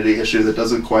identity issue that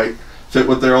doesn't quite fit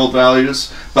with their old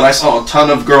values, but I saw a ton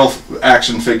of girl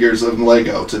action figures of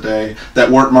Lego today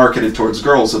that weren't marketed towards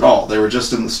girls at all. They were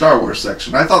just in the Star Wars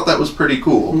section. I thought that was pretty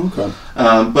cool. Okay.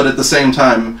 But at the same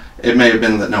time, it may have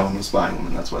been that no one was buying them,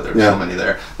 and that's why there were so many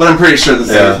there. But I'm pretty sure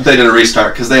that they did a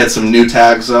restart because they had some new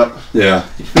tags up. Yeah.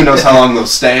 Who knows how long they'll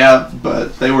stay up,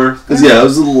 but they were... Because, it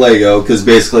was Lego, because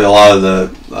basically a lot of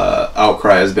the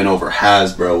outcry has been over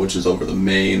Hasbro, which is over the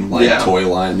main toy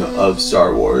line of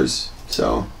Star Wars.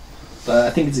 So... But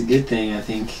I think it's a good thing. I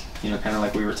think, kind of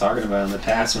like we were talking about in the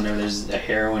past, whenever there's a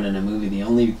heroine in a movie, the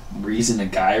only reason a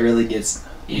guy really gets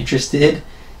interested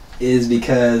is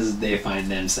because they find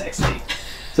them sexy.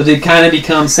 So So they kind of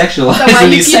become sexualized So why in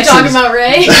you these keep sections. talking about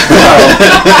Ray?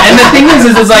 And the thing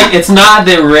is it's like, it's not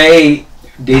that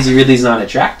Daisy Ridley's not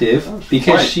attractive,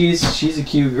 because Right. she's a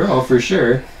cute girl for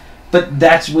sure. But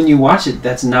that's when you watch it,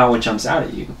 that's not what jumps out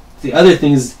at you. The other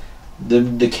things,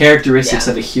 the characteristics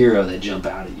of a hero that jump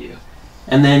out at you.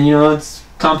 And then, it's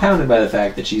compounded by the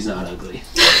fact that she's not ugly.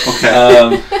 Okay.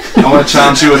 I I want to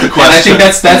challenge you with a question.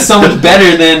 think that's so much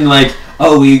better than like,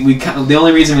 the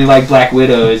only reason we like Black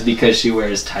Widow is because she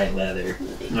wears tight leather.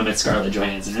 And it's Scarlett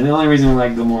Johansson. And the only reason we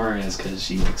like Gamora is because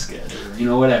she looks good,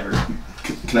 or whatever.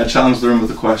 Can I challenge the room with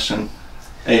a question?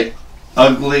 A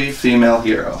ugly female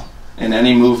hero in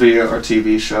any movie or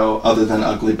TV show other than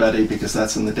Ugly Betty, because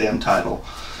that's in the damn title.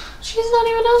 She's not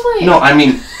even ugly. No, I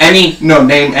mean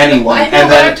name anyone. I know, and but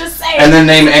then, I'm just saying. And then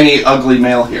name any ugly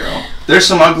male hero. There's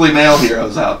some ugly male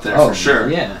heroes out there for sure.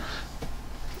 Yeah.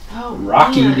 Oh,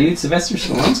 Rocky, man. dude. Sylvester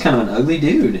Stallone's kind of an ugly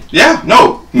dude. Yeah,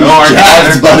 no Yeah, argument.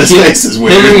 it's about his face is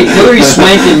weird. Hillary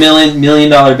Swank in Million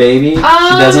Dollar Baby. She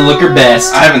doesn't look her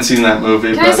best. I haven't seen that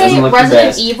movie. Can I but say doesn't look the Resident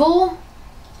best. Evil?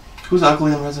 who's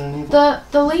ugly in Resident Evil?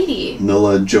 The lady.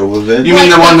 Mila Jovovich. You mean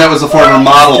the one that was a former Right,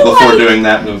 model before right. doing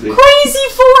that movie? Crazy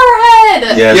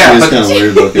forehead! Yeah, Yeah, she was but- kind of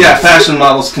weird looking. Yeah, fashion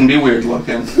models can be weird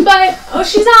looking. But,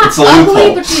 she's not It's a ugly,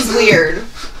 loophole. but she's weird.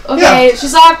 Okay,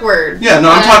 she's awkward. Yeah, no,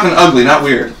 I'm talking ugly, not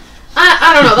weird.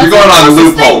 I don't know. That's You're going the on a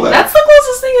closest loophole thing. there. That's the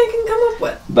closest thing I can come up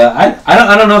with. But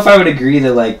I don't know if I would agree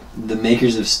that like the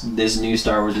makers of this new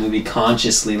Star Wars movie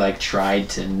consciously like tried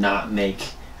to not make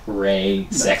Rey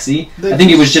sexy. I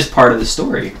think it was just part of the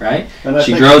story, right?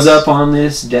 She grows up on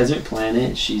this desert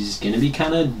planet. She's gonna be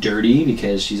kind of dirty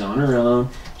because she's on her own.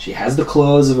 She has the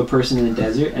clothes of a person in the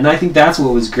desert, and I think that's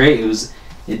what was great.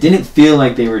 It didn't feel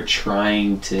like they were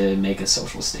trying to make a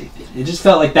social statement. It just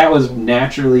felt like that was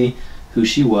naturally who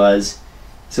she was.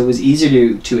 So it was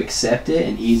easier to accept it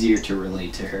and easier to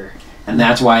relate to her. And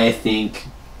that's why I think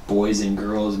boys and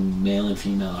girls, male and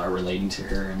female, are relating to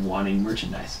her and wanting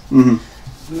merchandise.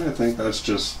 Mm-hmm. And I think that's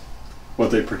just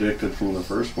what they predicted from the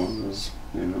first one is,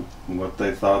 what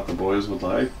they thought the boys would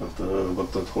like, what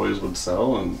the toys would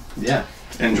sell, and Yeah.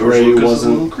 And George Rey Lucas wasn't- is a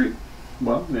little creep.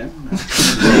 well, yeah,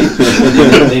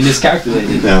 They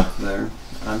miscalculated. Yeah. there.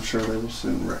 I'm sure they will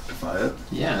soon rectify it.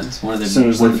 Yeah, it's one of As soon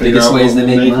as the they figure biggest out ways what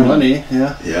they will make money.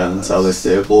 Yeah. Yeah, that's how they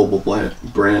stay a global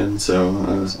brand. So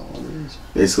That's all it is.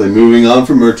 basically, moving on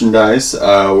from merchandise,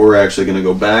 we're actually going to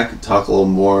go back and talk a little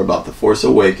more about The Force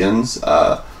Awakens.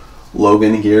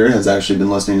 Logan here has actually been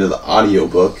listening to the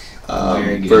audiobook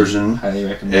Very good. version. Highly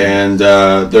recommend.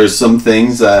 And there's some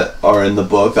things that are in the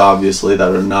book, obviously,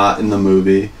 that are not in the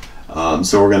movie.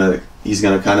 So he's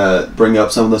gonna kind of bring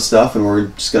up some of the stuff, and we're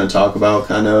just gonna talk about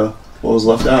kind of what was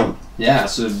left out. Yeah,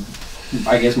 so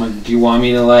I guess do you want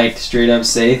me to like straight up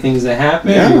say things that happen?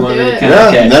 Yeah. Or do you want me to Do it. kinda, Yeah,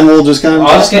 okay. and then we'll just kind of.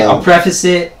 I'll preface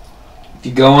it. If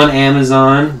you go on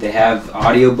Amazon, they have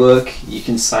audiobook. You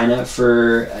can sign up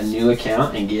for a new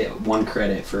account and get 1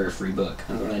 credit for a free book.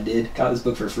 That's what I did. Got this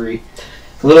book for free.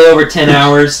 A little over 10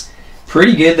 hours.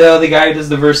 Pretty good though. The guy who does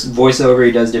the voiceover,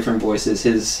 he does different voices.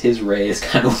 His Rey is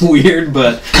kind of weird,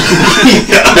 but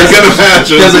I can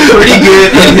imagine. does it pretty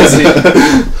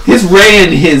good. His Rey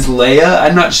and his Leia,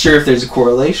 I'm not sure if there's a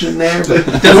correlation there, but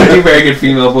doesn't do very good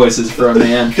female voices for a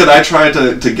man. Could I try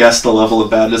to guess the level of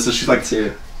badness? She's like,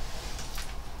 Too.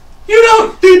 you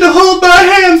don't need to hold my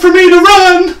hand for me to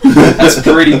run. That's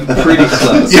pretty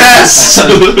close. Yes.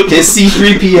 His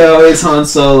C-3PO, his Han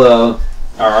Solo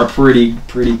are pretty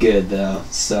good though.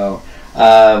 So,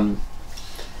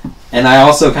 and I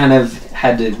also kind of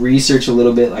had to research a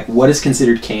little bit, like what is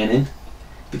considered canon,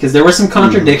 because there were some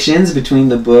contradictions between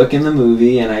the book and the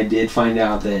movie, and I did find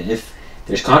out that if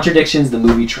there's contradictions, the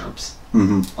movie trumps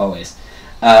always.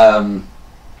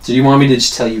 So do you want me to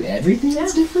just tell you everything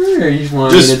that's different, or you just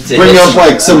want me Just to bring hit up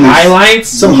like some highlights?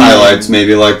 Some highlights,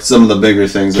 maybe like some of the bigger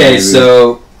things. that Okay, maybe-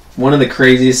 so one of the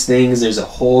craziest things, there's a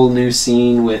whole new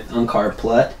scene with Unkar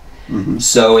Plutt.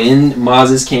 So in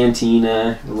Maz's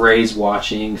cantina, Rey's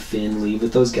watching Finn leave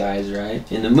with those guys, right?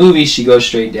 In the movie, she goes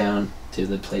straight down to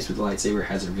the place with the lightsaber,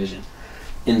 has her vision.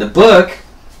 In the book,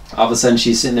 all of a sudden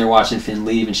she's sitting there watching Finn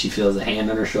leave, and she feels a hand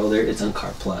on her shoulder. It's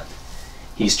Unkar Plutt.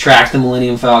 He's tracked the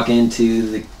Millennium Falcon to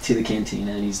the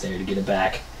cantina, and he's there to get it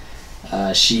back.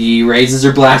 She raises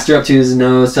her blaster up to his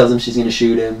nose, tells him she's going to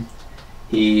shoot him.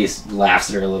 He laughs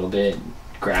at her a little bit,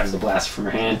 grabs the blaster from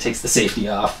her hand, takes the safety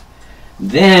off.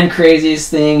 Then,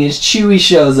 craziest thing is Chewie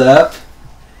shows up,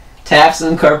 taps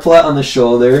Unkar Plutt on the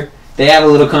shoulder. They have a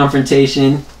little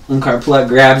confrontation. Unkar Plutt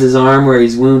grabs his arm where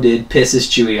he's wounded, pisses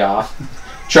Chewie off.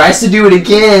 Tries to do it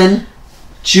again.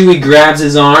 Chewie grabs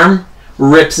his arm,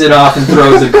 rips it off and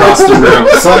throws it across the room.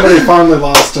 Somebody finally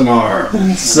lost an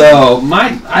arm. So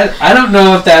I don't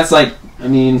know if that's like, I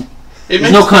mean,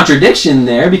 there's no contradiction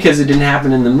there because it didn't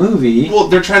happen in the movie. Well,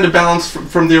 they're trying to balance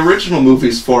from the original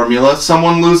movie's formula.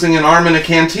 Someone losing an arm in a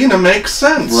cantina makes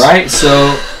sense. Right,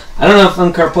 so I don't know if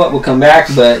Unkar Plutt will come back,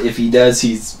 but if he does,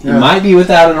 he might be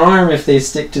without an arm if they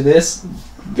stick to this.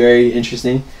 Very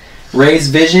interesting. Rey's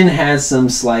vision has some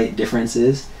slight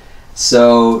differences.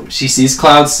 So she sees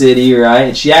Cloud City, right?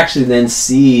 And she actually then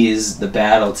sees the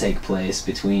battle take place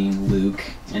between Luke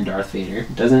and Darth Vader.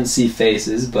 Doesn't see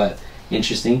faces, but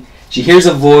interesting. She hears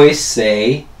a voice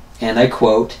say, and I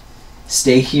quote,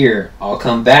 "Stay here, I'll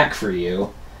come back for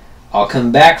you. I'll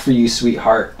come back for you,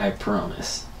 sweetheart, I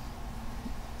promise."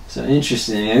 So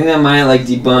interesting. I think that might like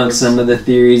debunk some of the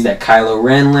theories that Kylo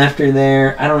Ren left her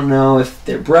there. I don't know if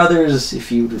they're brothers,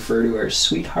 if you would refer to her as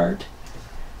sweetheart.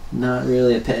 Not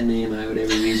really a pet name I would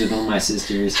ever use with all my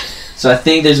sisters. So I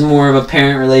think there's more of a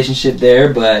parent relationship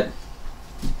there, but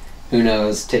who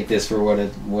knows? Take this for what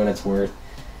it's worth.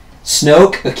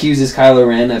 Snoke accuses Kylo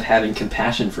Ren of having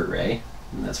compassion for Rey,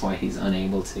 and that's why he's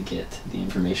unable to get the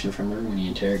information from her when he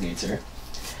interrogates her.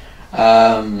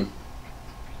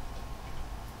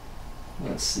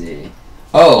 Let's see.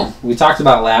 Oh, we talked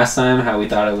about last time how we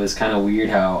thought it was kind of weird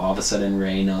how all of a sudden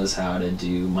Rey knows how to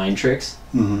do mind tricks.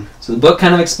 Mm-hmm. So the book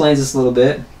kind of explains this a little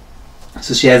bit.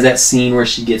 So she has that scene where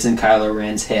she gets in Kylo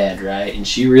Ren's head, right? And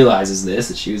she realizes this,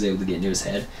 that she was able to get into his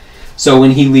head. So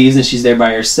when he leaves and she's there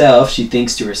by herself, she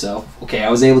thinks to herself, okay, I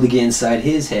was able to get inside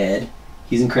his head.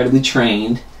 He's incredibly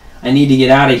trained. I need to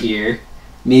get out of here.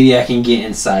 Maybe I can get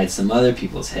inside some other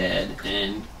people's head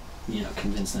and, you know,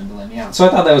 convince them to let me out. So I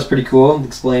thought that was pretty cool.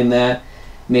 Explain that.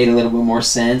 Made a little bit more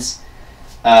sense.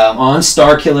 On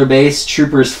Starkiller Base,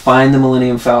 troopers find the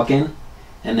Millennium Falcon.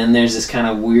 And then there's this kind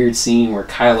of weird scene where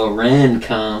Kylo Ren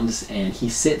comes and he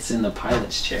sits in the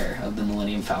pilot's chair of the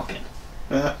Millennium Falcon.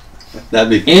 That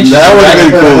would have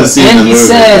been cool to see in the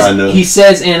movie. He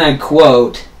says, and I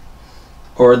quote,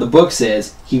 or the book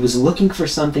says, he was looking for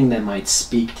something that might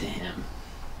speak to him.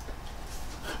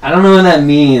 I don't know what that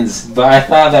means, but I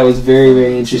thought that was very,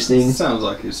 very interesting. It sounds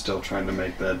like he's still trying to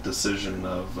make that decision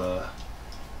of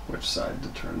which side to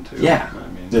turn to. Yeah. I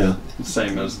mean,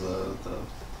 same as the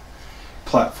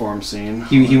platform scene.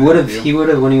 He would have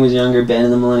when he was younger been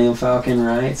in the Millennium Falcon,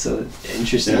 right? So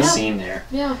interesting scene there.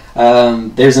 Yeah.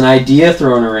 There's an idea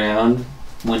thrown around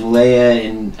when Leia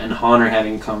and Han are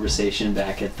having a conversation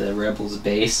back at the Rebels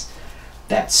base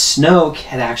that Snoke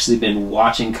had actually been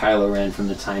watching Kylo Ren from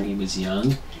the time he was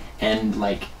young and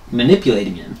like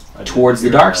manipulating him towards the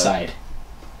dark side.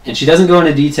 And she doesn't go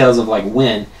into details of like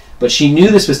when, but she knew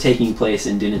this was taking place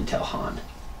and didn't tell Han.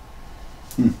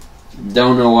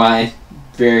 Don't know why.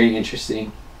 Very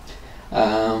interesting.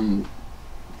 Kylo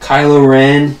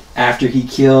Ren, after he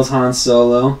kills Han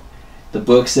Solo, the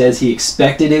book says he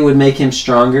expected it would make him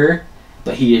stronger,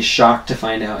 but he is shocked to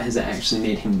find out it has actually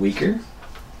made him weaker.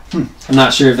 I'm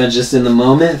not sure if that's just in the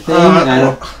moment thing.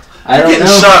 I don't know.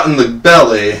 Shot in the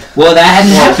belly. Well, that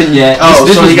hadn't happened yet. Oh,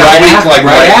 this so was he got weak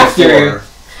right after before.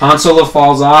 Han Solo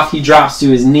falls off. He drops to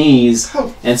his knees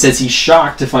and says he's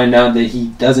shocked to find out that he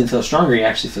doesn't feel stronger. He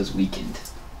actually feels weakened.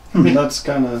 That's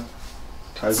kind of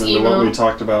ties into what we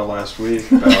talked about last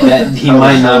week about that he how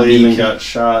might not be even got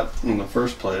shot in the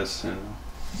first place. You know.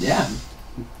 Yeah.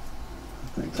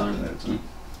 I think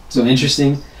so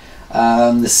interesting.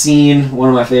 The scene, one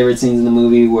of my favorite scenes in the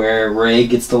movie, where Rey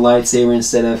gets the lightsaber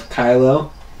instead of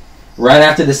Kylo. Right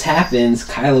after this happens,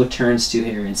 Kylo turns to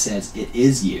her and says, "It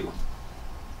is you."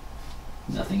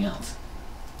 Nothing else.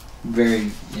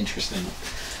 Very interesting.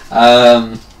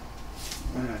 God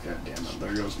damn it,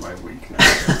 there goes my week now.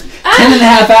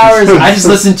 10.5 hours. I just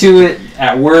listened to it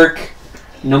at work.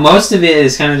 You know, most of it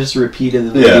is kind of just a repeat of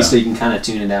the movie, so you can kind of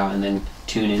tune it out and then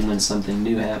tune in when something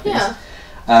new happens. Yeah.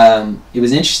 It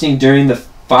was interesting during the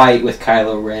fight with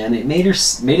Kylo Ren. It made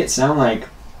it sound like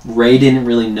Rey didn't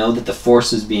really know that the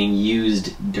Force was being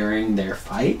used during their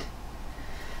fight.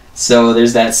 So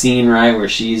there's that scene, right, where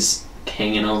she's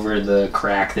hanging over the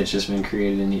crack that's just been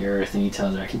created in the earth, and he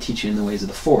tells her, "I can teach you in the ways of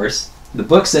the Force." The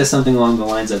book says something along the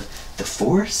lines of, "The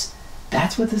Force?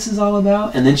 That's what this is all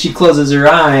about?" And then she closes her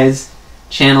eyes,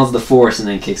 channels the Force, and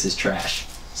then kicks his trash.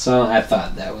 So I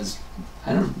thought that was...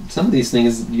 some of these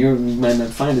things you might not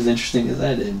find as interesting as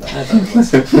I did, but I thought it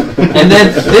was. And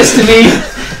then this to me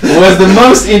was the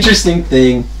most interesting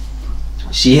thing.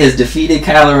 She has defeated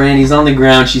Kylo Ren. He's on the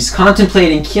ground. She's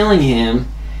contemplating killing him.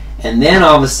 And then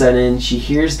all of a sudden she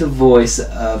hears the voice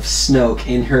of Snoke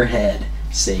in her head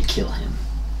say, "Kill him."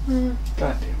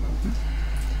 God damn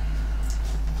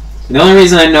The only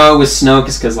reason I know it was Snoke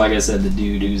is because, like I said, the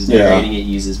dude who's narrating it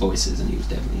uses voices, and he was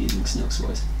definitely using Snoke's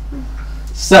voice.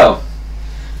 So,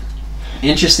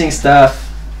 interesting stuff.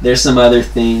 There's some other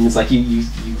things, like you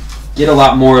get a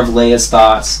lot more of Leia's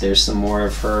thoughts. There's some more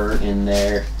of her in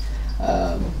there.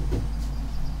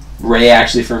 Rey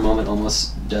actually, for a moment,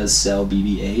 almost does sell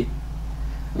BB-8.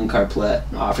 Unkar Plutt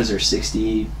offers her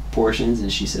 60 portions,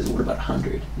 and she says, "What about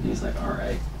 100?" And he's like, "All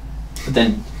right." But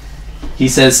then he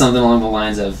says something along the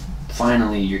lines of,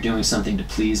 "Finally, you're doing something to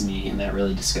please me," and that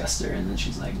really disgusts her. And then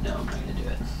she's like, "No, I'm not going to do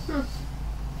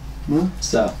it."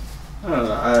 So, I don't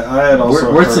know. I had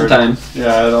also worth heard, some time.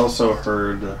 Yeah, I had also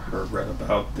heard or read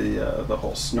about the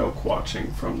whole Snoke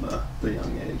watching from the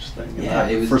young age thing. And Yeah,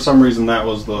 that, it was, for some reason that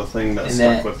was the thing that and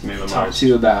stuck that with me the talked most.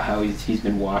 too about how he's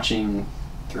been watching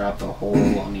throughout the whole.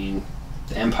 I mean,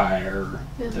 the Empire,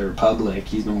 the Republic.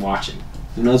 He's been watching.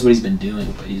 Who knows what he's been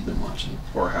doing, but he's been watching.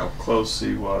 Or how close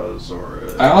he was,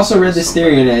 or... I also read this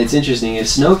theory, and it's interesting. If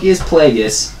Snoke is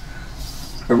Plagueis,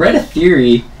 I read a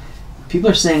theory. People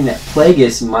are saying that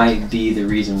Plagueis might be the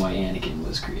reason why Anakin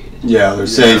was created. Yeah, they're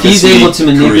saying if he's able to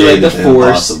manipulate the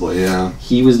Force, possibly, yeah.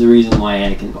 He was the reason why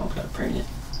Anakin got pregnant.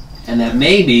 And that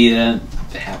maybe that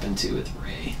happened to with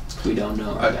Rey. We don't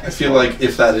know. I feel like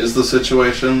if that is the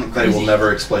situation, they will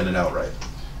never explain it outright.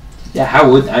 Yeah,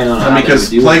 how would I don't know? How because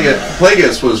they would do that.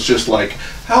 Plagueis was just like,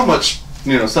 how much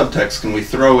subtext can we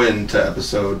throw into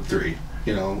episode 3?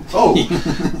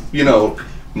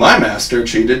 My master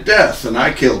cheated death and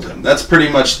I killed him. That's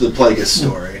pretty much the Plagueis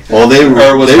story. Well, they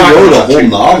wrote a whole cheating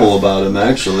novel about him,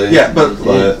 actually. Yeah, but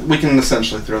we can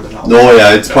essentially throw the novel. No,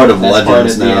 yeah, it's part of That's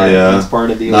Legends part of now. Yeah, it's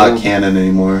part of the not old canon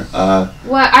anymore.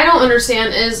 What I don't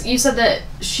understand is you said that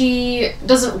she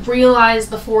doesn't realize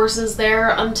the Force is there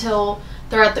until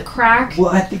they're at the crack. Well,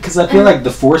 I think because I feel like the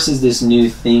Force is this new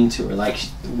thing to her. Like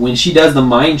when she does the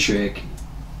mind trick,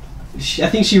 I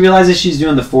think she realizes she's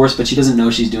doing the Force, but she doesn't know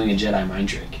she's doing a Jedi mind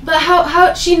trick. But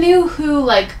how she knew who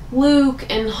like Luke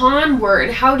and Han were,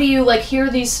 and how do you like hear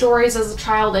these stories as a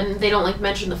child and they don't like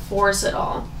mention the Force at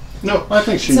all? No, I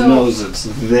think she knows it's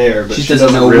there, but she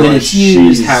doesn't know when it's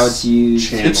used, how it's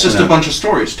used. It's just a bunch of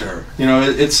stories to her.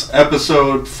 It's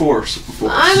episode Force.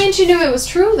 I mean, she knew it was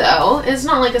true though. It's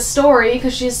not like a story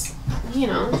because she's,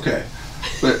 Okay,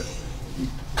 but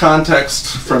context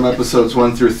from episodes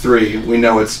 1 through 3, we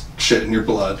know it's shit in your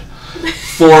blood.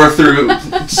 4 through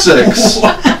 6.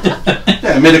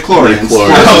 Yeah, midichlorians.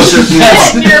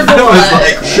 Shit in your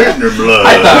blood. Shit in your blood.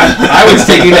 I was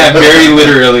taking that very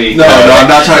literally. No, I'm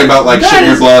not talking about like shit in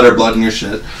your blood or blood in your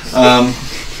shit. I'm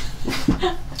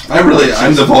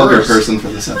the vulgar person for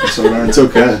this episode, aren't I? It's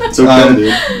okay. It's okay,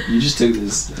 dude. You just took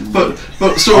this. But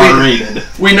so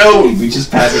we know we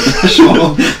just passed the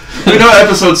threshold. We know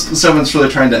episode 7's really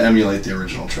trying to emulate the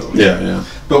original trilogy. Yeah.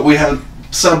 But we have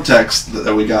subtext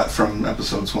that we got from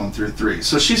episodes 1 through 3.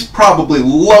 So she's probably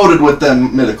loaded with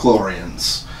them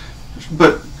midichlorians.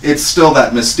 But it's still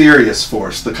that mysterious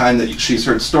Force, the kind that she's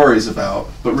heard stories about,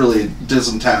 but really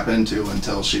doesn't tap into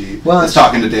until she is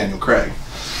talking to Daniel Craig.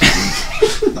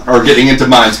 Or getting into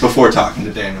minds before talking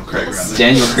to Daniel Craig, rather.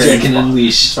 Daniel Craig can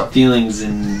unleash feelings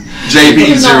in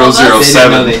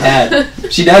JB007. They had.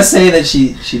 She does say that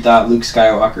she thought Luke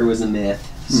Skywalker was a myth,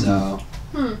 so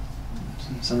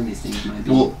some of these things might be.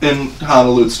 Well, and Han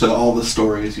alludes to all the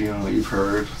stories you've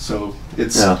heard, so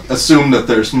it's assumed that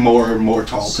there's more and more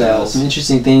tall tales. Some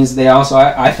interesting things. They also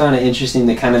I found it interesting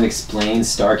to kind of explain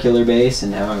Starkiller Base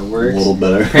and how it works. A little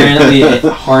better. Apparently, it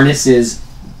harnesses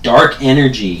dark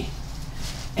energy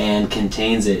and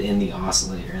contains it in the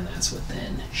oscillator, and that's what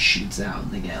then shoots out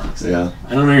in the galaxy. Yeah.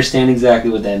 I don't understand exactly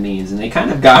what that means, and they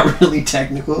kind of got really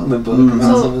technical in the book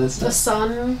about some of this stuff. The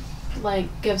sun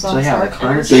gives off dark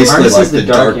energy. Basically, like the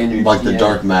dark energy,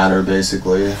 dark matter,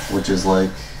 basically, which is like.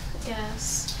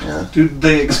 Yes. Yeah. Do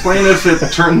they explain if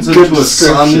it turns into a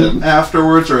sun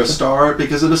afterwards or a star?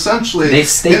 Because it essentially they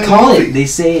call it. They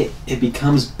say it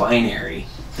becomes binary.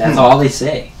 That's all they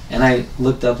say. And I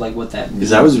looked up what that means.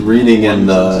 Because I was reading in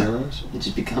the... It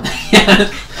just becomes... Yeah.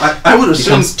 I would assume...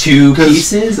 It becomes two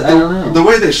pieces? I don't know. The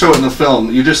way they show it in the film,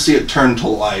 you just see it turn to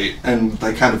light, and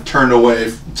they kind of turn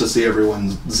away to see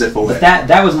everyone zip away. But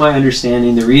that was my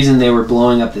understanding. The reason they were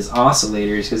blowing up this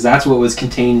oscillator is because that's what was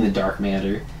containing the dark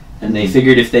matter. And they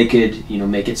figured if they could,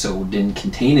 make it so it didn't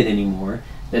contain it anymore,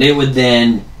 that it would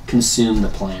then consume the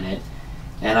planet.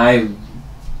 And I...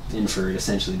 inferred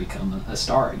essentially become a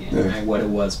star again, right? What it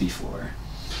was before.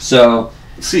 So,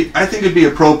 see, I think it'd be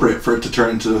appropriate for it to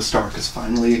turn into a star because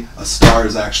finally a star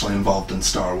is actually involved in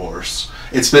Star Wars.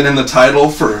 It's been in the title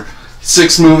for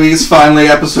 6 movies. Finally,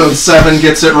 episode 7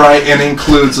 gets it right and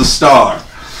includes a star.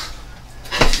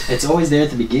 It's always there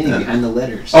at the beginning, behind the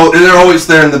letters. Oh, they're always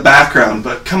there in the background,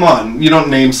 but come on, you don't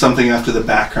name something after the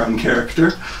background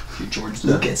character. You're George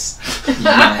Lucas. You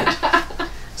might.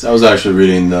 So I was actually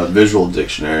reading the visual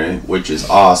dictionary, which is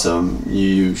awesome.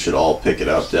 You should all pick it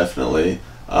up, definitely.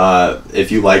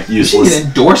 If you like You should useless... get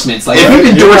endorsements. Like, If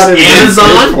you endorse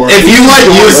Amazon. If you like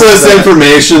useless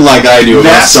information like I do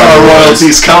about That's Star our Wars,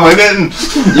 royalties coming in.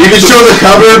 you can show the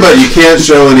cover, but you can't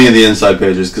show any of the inside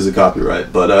pages because of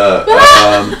copyright. But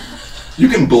You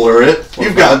can blur it.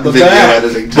 You've got the video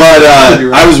editing. But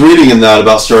I was reading in that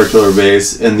about Star Killer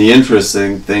Base, and the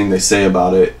interesting thing they say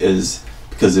about it is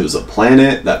because it was a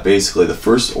planet that basically the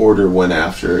First Order went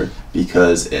after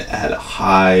because it had a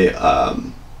high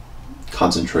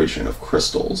concentration of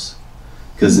crystals.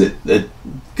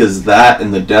 Because that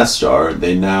and the Death Star,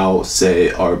 they now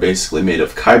say are basically made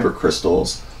of kyber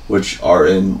crystals, which are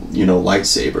in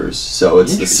lightsabers. So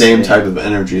it's the same type of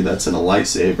energy that's in a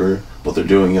lightsaber, but they're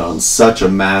doing it on such a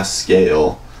mass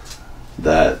scale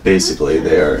that basically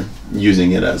they're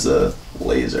using it as a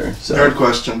laser. So Third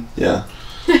question. yeah,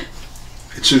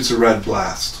 It shoots a red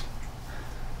blast.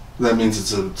 That means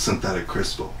it's a synthetic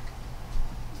crystal.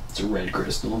 It's a red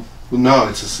crystal. Well, no,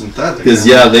 it's a synthetic. because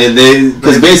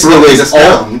basically broke this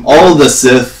down. all of the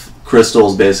Sith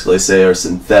crystals basically say are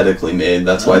synthetically made.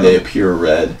 That's why they appear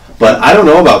red. But I don't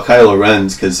know about Kylo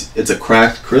Ren's because it's a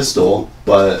cracked crystal.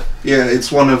 But Yeah,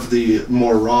 it's one of the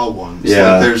more raw ones.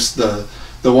 Yeah. Like there's the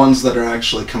ones that are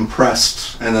actually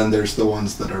compressed, and then there's the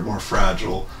ones that are more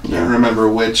fragile. I Yeah. can't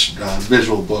remember which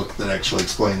visual book that actually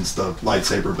explains the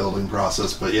lightsaber building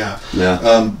process, but yeah.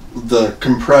 The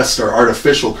compressed or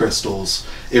artificial crystals,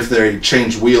 if they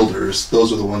change wielders,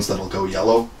 those are the ones that'll go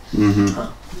yellow.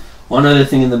 One other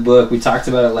thing in the book, we talked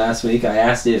about it last week. I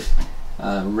asked if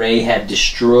Rey had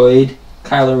destroyed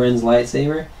Kylo Ren's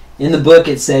lightsaber. In the book,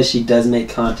 it says she does make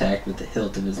contact with the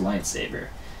hilt of his lightsaber.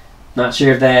 Not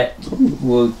sure if that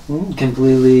will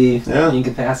completely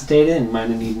incapacitate it and might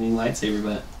need a new lightsaber,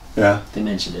 but they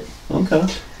mentioned it. Okay.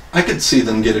 I could see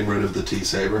them getting rid of the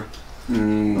T-saber. Or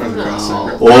the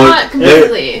cross-saber. Not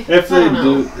completely. If they I don't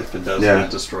do, know. if it does Yeah.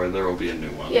 get destroyed, there will be a new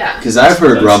one. Yeah. Because I've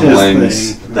heard That's rumblings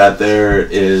his thing. that there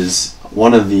is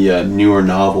one of the newer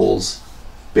novels,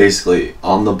 basically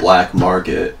on the black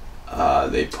market.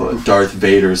 They put Darth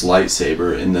Vader's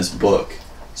lightsaber in this book.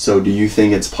 So do you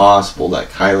think it's possible that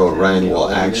Kylo Ren will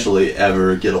actually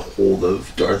ever get a hold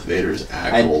of Darth Vader's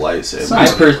actual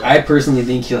lightsaber? I personally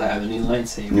think he'll have a new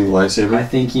lightsaber. New lightsaber? I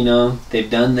think, they've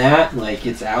done that. Like,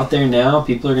 it's out there now.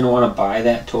 People are going to want to buy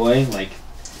that toy. Like,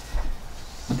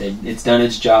 it's done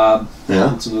its job. Yeah.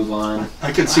 Let's move on.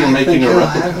 I could see him making a he'll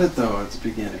replica. have it though at the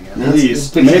beginning. At That's-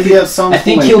 least. because Maybe at some I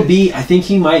point. think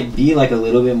he might be like a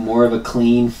little bit more of a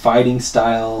clean fighting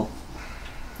style.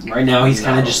 Right now he's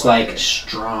kind of just like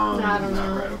strong. I don't know.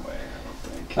 Not right away, I don't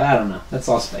think. But I don't know. That's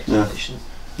all speculation.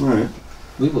 Alright.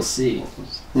 We will see.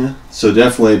 Yeah. So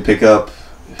definitely pick up,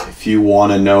 if you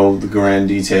want to know the grand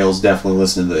details, definitely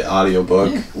listen to the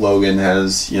audiobook. Yeah. Logan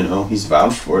has, he's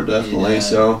vouched for it, definitely.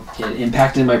 So It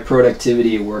impacted my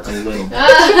productivity at work a little bit. anytime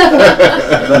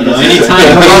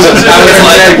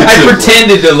I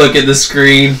pretended to look at the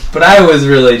screen, but I was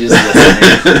really just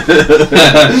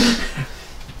listening.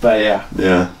 But yeah.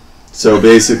 Yeah. So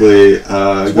basically,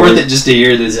 It's worth it just to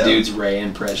hear this dude's Rey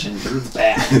impression, because it's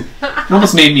bad. It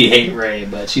almost made me hate Rey,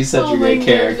 but she's such Oh a great my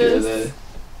character goodness. that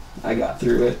I got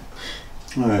through it.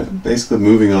 All right. Basically,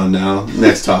 moving on now.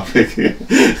 Next topic.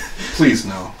 Please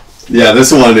no. Yeah,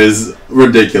 this one is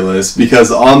ridiculous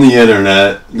because on the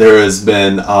internet there has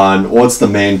been what's the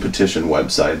main petition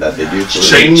website that they do for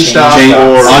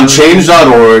Change.org. On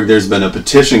change.org, there's been a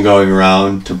petition going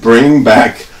around to bring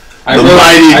back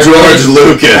mighty George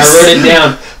Lucas. I wrote it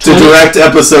down. To direct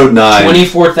episode 9.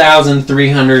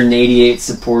 24,388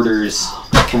 supporters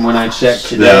from when I checked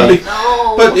today. Yeah.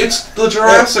 No. But it's the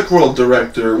Jurassic World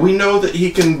director. We know that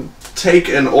he can take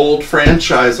an old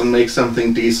franchise and make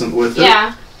something decent with it.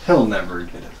 Yeah. He'll never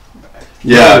get it back.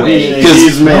 Yeah, No way.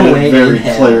 He's made no it way very in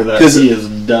hell. clear that 'Cause- he is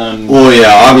done. Well,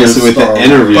 yeah, obviously with the Star Wars.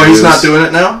 interviews. Oh, he's not doing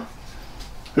it now?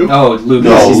 Oh, Lucas.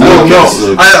 No, he's Lucas. not- No.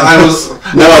 Lucas. I was...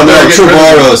 No,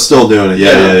 Trevorrow is still doing it.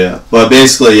 Yeah. Yeah. But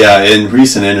basically, in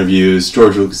recent interviews,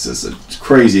 George Lucas says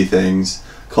crazy things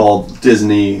called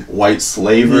Disney white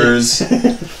slavers.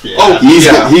 Oh,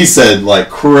 He said like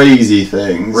crazy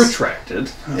things.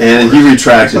 Retracted. And he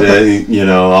retracted it,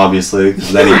 obviously.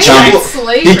 'Cause then he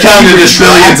Slavery. counted his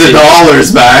billions of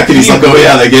dollars back, and he's like, "Oh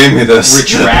yeah, they gave me this."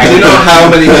 Retracted. You know how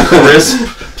many crisp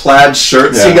plaid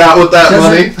shirts he got with that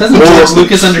money. Doesn't George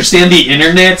Lucas understand the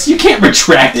internet? You can't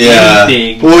retract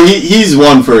anything. Well, he's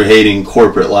one for hating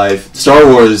corporate life. Star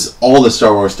Wars, all the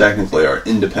Star Wars technically are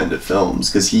independent films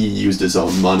because he used his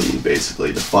own money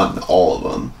basically to fund all of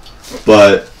them.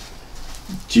 But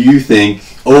do you think,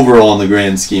 overall in the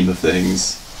grand scheme of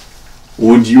things,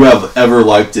 would you have ever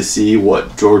liked to see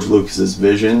what George Lucas's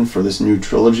vision for this new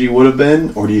trilogy would have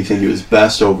been? Or do you think it was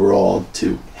best overall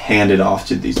to hand it off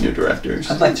to these new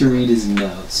directors? I'd like to read his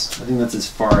notes. I think that's as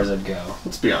far as I'd go.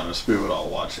 Let's be honest, we would all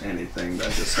watch anything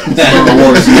that just has Star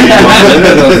Wars name on it.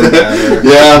 It doesn't matter.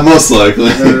 Yeah, most likely.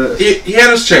 He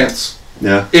had his chance.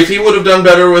 Yeah. If he would have done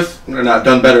better with, or not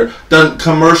done better, done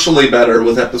commercially better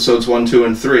with episodes 1, 2,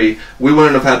 and 3, we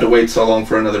wouldn't have had to wait so long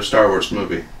for another Star Wars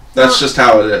movie. That's just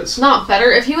how it is. Not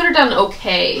better. If he would have done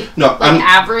okay, no,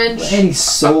 average. And he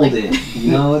sold it.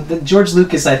 You know, George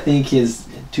Lucas, I think, has,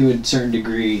 to a certain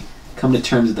degree, come to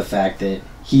terms with the fact that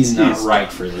he's not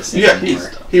right for this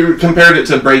anymore. He compared it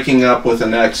to breaking up with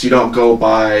an ex. You don't go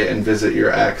by and visit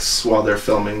your ex while they're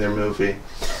filming their movie.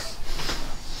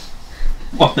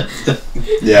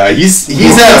 Yeah, he's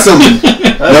had some.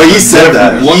 No, he said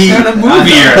that. What kind of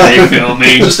movie are they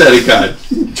filming? Just any kind.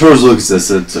 George Lucas has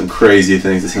said some crazy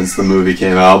things since the movie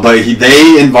came out, but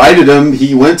they invited him.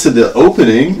 He went to the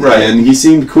opening, right, and he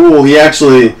seemed cool. He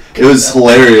actually, it was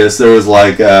hilarious. There was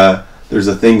like, there's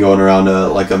a thing going around,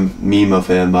 like a meme of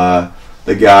him.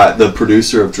 The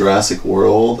producer of Jurassic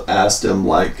World asked him,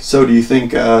 like, so do you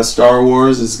think Star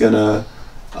Wars is gonna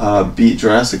beat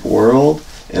Jurassic World?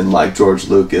 And like George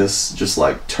Lucas just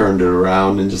like turned it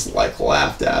around and just like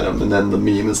laughed at him, and then the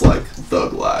meme is like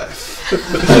thug life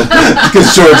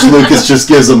because George Lucas just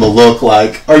gives him a look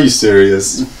like, "Are you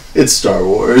serious? It's Star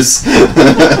Wars."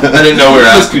 I didn't know we were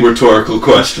asking rhetorical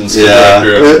questions.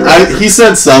 Yeah, he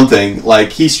said something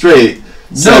like he straight.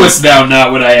 Knowest thou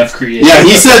not what I have created? Yeah, he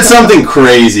said something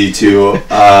crazy to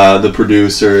the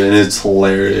producer, and it's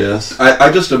hilarious. I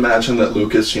just imagine that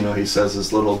Lucas, he says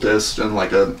his little diss in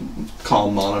like a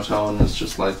calm monotone. It's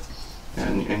just like,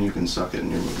 and you can suck it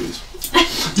in your movies.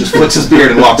 Just flicks his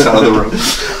beard and walks out of the room.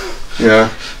 Yeah.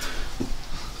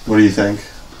 What do you think?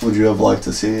 Would you have liked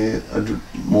to see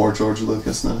more George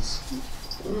Lucasness?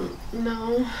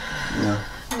 No. Yeah.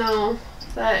 No.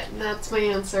 That's my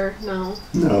answer. No.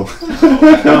 No.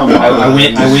 I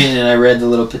went and I read the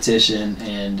little petition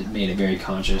and made a very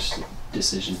conscious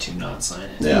decision to not sign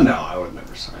it. Yeah. No, I would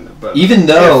never sign it. But even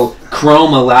though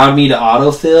Chrome allowed me to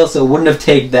autofill, so it wouldn't have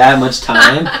taken that much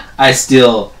time, I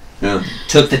still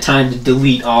took the time to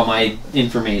delete all my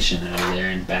information out of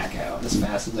there and back out as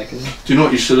fast as I could. Do you know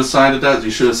what you should have signed it as? You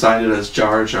should have signed it as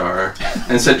Jar Jar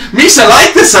and said, "Misa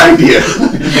like this idea.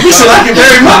 Misa like it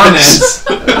very much.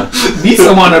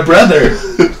 Misa want a brother."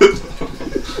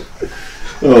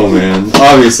 Oh man!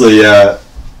 Obviously, yeah.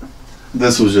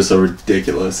 This was just a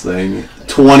ridiculous thing.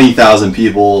 20,000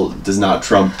 people does not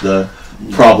trump the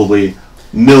probably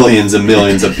millions and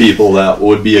millions of people that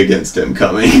would be against him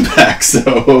coming back.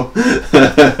 So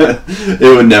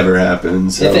it would never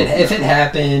happen. So if it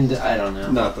happened, I don't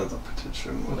know. Not that the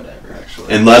petition would whatever.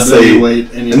 Actually,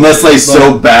 unless they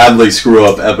so badly screw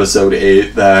up episode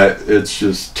 8 that it's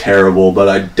just terrible. But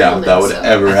I doubt that would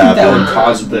ever happen. That would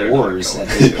cause wars at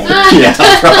this point. Yeah,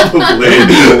 probably.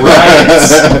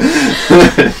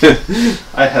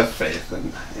 I have faith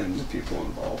in the people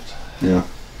involved. Yeah.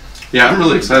 Yeah, I'm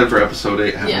really excited for episode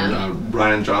 8 having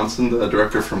Rian Johnson, the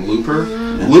director from Looper.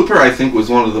 Looper, I think, was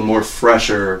one of the more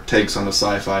fresher takes on a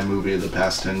sci-fi movie of the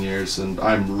past 10 years, and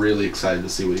I'm really excited to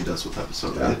see what he does with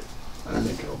episode 8. I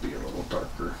think it'll be a little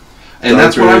darker. And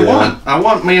that's what I want. I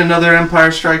want me another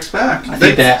Empire Strikes Back. I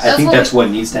think that's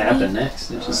what needs to happen next.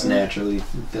 It just naturally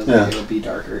feels like it'll be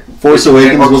darker. Force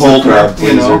Awakens was a crowd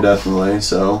you know? pleaser, definitely.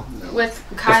 So With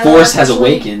the Kylo Force has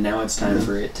especially. awakened. Now it's time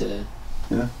for it to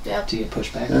get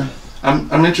pushed back. Yeah.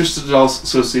 I'm interested to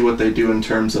also see what they do in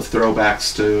terms of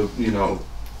throwbacks to,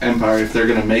 Empire, if they're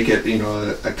going to make it,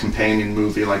 a companion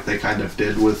movie like they kind of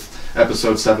did with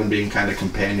Episode 7 being kind of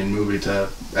companion movie to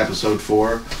Episode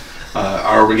 4.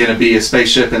 Are we going to be a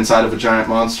spaceship inside of a giant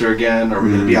monster again? Are we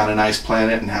going to be on an ice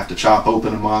planet and have to chop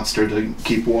open a monster to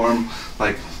keep warm?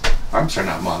 I'm sorry,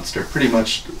 not monster. Pretty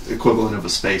much equivalent of a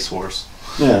Space Horse.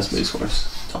 yeah, Space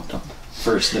Force. Tom.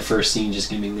 The first scene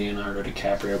just gonna be Leonardo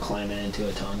DiCaprio climbing into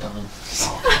a tauntaun.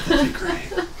 Oh, that'd be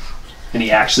great. And he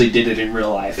actually did it in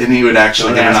real life. And he would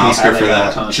actually get an Oscar for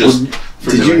that.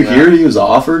 Did you hear he was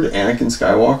offered Anakin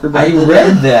Skywalker back I then?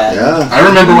 read that. Yeah. I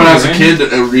remember when I was a kid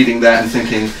reading that and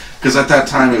thinking, because at that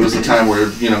time it was the time where,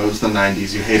 it was the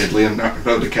 90s, you hated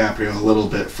Leonardo DiCaprio a little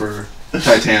bit for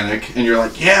Titanic, and you're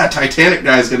like, yeah, Titanic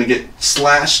guy's gonna get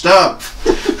slashed up.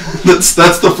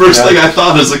 That's the first thing I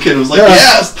thought as a kid. I was like,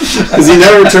 yes, because he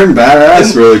never turned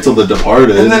badass really till The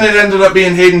Departed. And then it ended up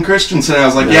being Hayden Christensen. I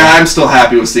was like, yeah, I'm still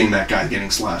happy with seeing that guy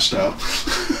getting slashed up.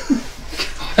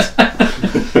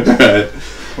 Right.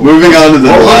 Moving on to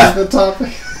the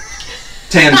topic.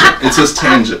 Tangent. It says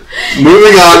tangent.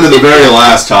 Moving on to the very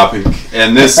last topic,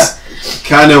 and this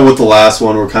kind of with the last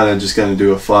one, we're kind of just going to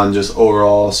do a fun, just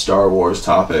overall Star Wars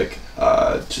topic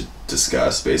to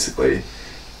discuss. Basically,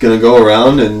 going to go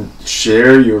around and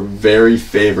share your very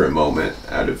favorite moment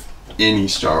out of any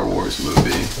Star Wars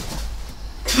movie.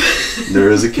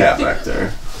 There is a cat back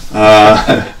there.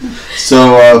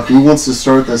 So who wants to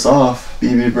start this off?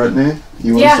 BB, Brittany,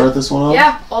 you want to start this one off?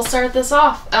 Yeah, I'll start this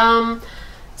off.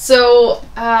 So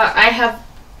I have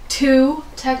two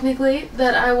technically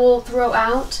that I will throw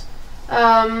out.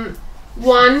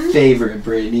 One favorite,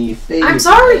 Brittany. Favorite. I'm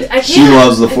sorry, I can't. She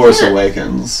loves The Force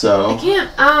Awakens, so I can't.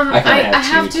 I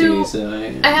have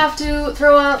to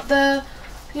throw out the,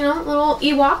 little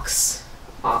Ewoks,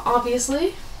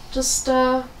 obviously, just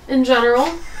in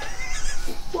general.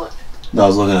 What? No, I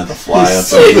was looking at the fly up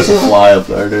there. There's a fly up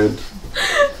there, dude.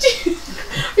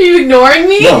 Are you ignoring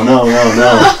me? No.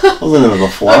 I was looking at the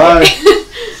fly.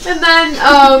 Okay. And then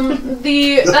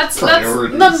that's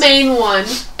the main one.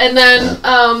 And then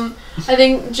I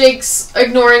think Jake's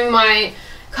ignoring my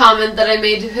comment that I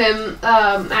made to him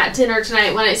at dinner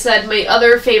tonight when I said my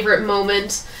other favorite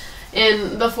moment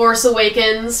in The Force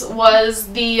Awakens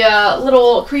was the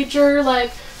little creature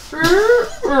like. Yeah,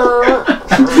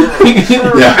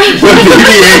 when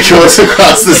BB-8 goes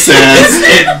across the sands,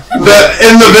 in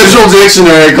the visual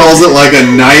dictionary it calls it like a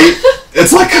night.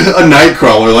 It's like a night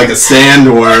crawler, like a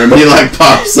sandworm. He like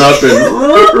pops up and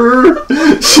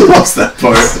she loves that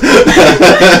part.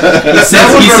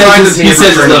 He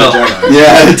says little.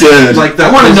 Yeah, it did. Like I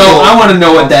want to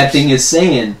know what that thing is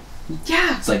saying.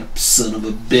 Yeah. It's like, son of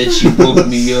a bitch, you woke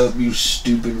me up, you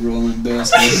stupid rolling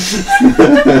bastard.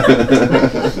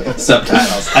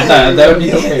 Subtitles. I thought that would be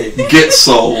hilarious. Get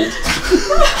sold.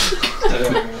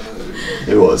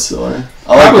 It was silly.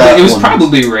 It was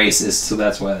probably racist, so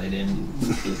that's why they didn't.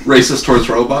 Racist towards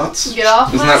robots? Get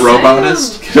off Isn't my that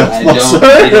robotist? I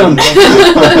don't.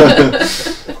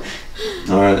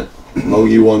 Alright.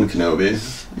 Logie 1 Kenobi.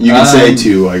 You can say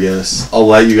 2, I guess. I'll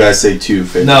let you guys say 2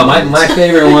 favorite. No, my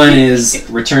favorite one is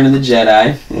Return of the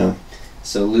Jedi. Yeah.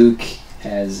 So Luke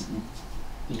has,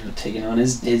 taken on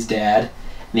his dad. And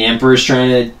the Emperor's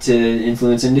trying to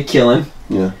influence him to kill him.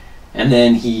 Yeah. And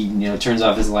then he, turns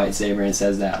off his lightsaber and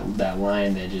says that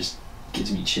line that just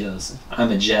gives me chills.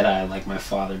 I'm a Jedi like my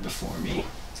father before me.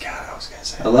 God, I was gonna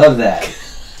say. I love that.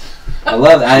 I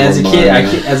love that. As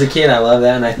a kid, I love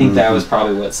that, and I think that was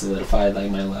probably what solidified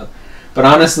like my love. But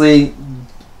honestly,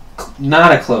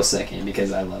 not a close second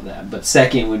because I love that. But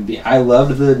second would be I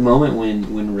loved the moment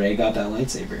when Rey got that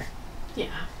lightsaber. Yeah.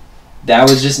 That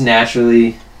was just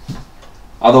naturally.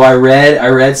 Although I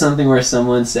read something where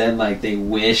someone said like they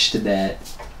wished that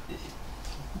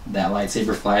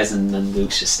lightsaber flies and then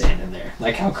Luke's just standing there.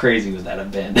 Like how crazy would that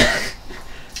have been?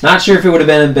 Not sure if it would have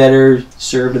been a better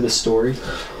serve to the story.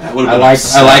 That would have I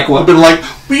like what been like.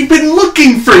 We've been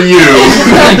looking for you.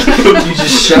 You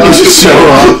just show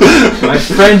up. My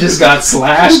friend just got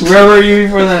slashed. Where were you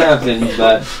before that happened?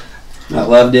 But I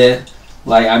loved it.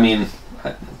 Like I really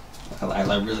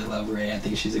love Rey. I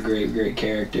think she's a great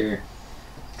character.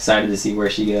 Excited to see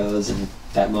where she goes, and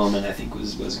that moment I think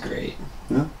was great.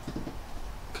 Yeah.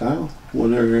 Kyle,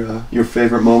 what are your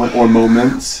favorite moment or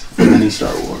moments from any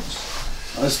Star Wars?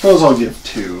 I suppose I'll give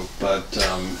 2, but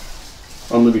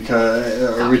only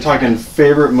because are we talking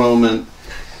favorite moment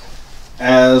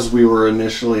as we were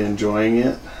initially enjoying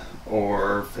it,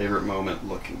 or favorite moment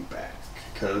looking back?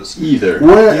 Because either.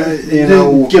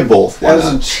 Give both.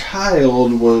 As a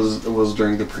child was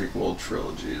during the prequel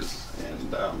trilogies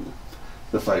and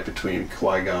the fight between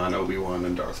Qui-Gon, Obi-Wan,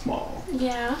 and Darth Maul.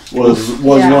 Yeah. Was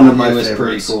one of my it was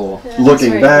favorites. Pretty cool. Yeah,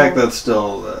 Looking back, cool. that's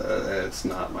still it's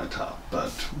not my top. But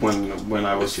when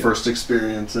I was first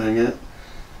experiencing it,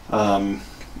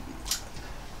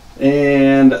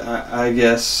 and I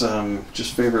guess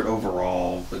just favorite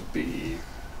overall would be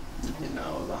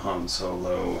the Han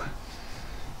Solo,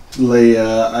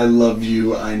 Leia, I love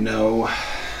you, I know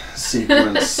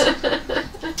sequence.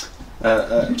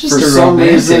 Just for a some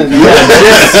romantic. reason, Yeah,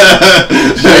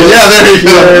 there you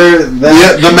go.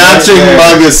 The matching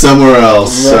mug is somewhere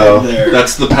else. So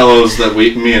That's the pillows that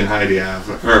me and Heidi have.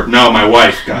 Or no, my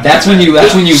wife got. That's when you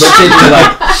looked at it and you're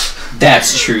like,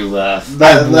 that's true love.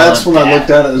 That's when I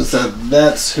looked at it and said,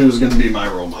 that's who's going to be my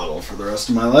role model for the rest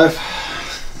of my life.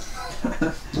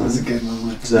 That was a good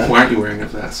moment. Why aren't you wearing a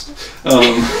vest?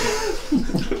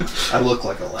 I look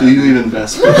like a lad. Do you even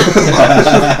vest?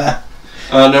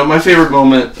 No, my favorite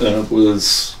moment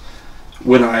was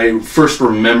when I first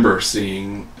remember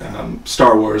seeing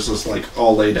Star Wars was like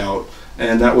all laid out.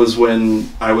 And that was when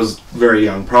I was very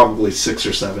young, probably 6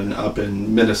 or 7, up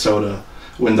in Minnesota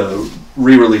when the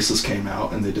re-releases came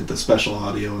out and they did the special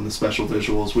audio and the special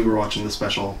visuals. We were watching the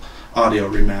special audio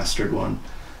remastered one.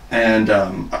 And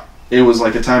it was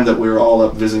like a time that we were all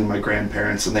up visiting my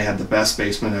grandparents, and they had the best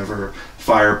basement ever,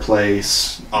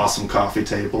 fireplace, awesome coffee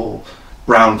table,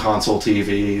 brown console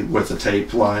TV with a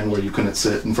tape line where you couldn't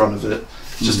sit in front of it.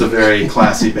 Just a very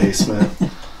classy basement.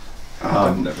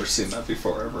 I've never seen that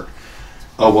before, ever.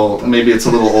 Oh, well, maybe it's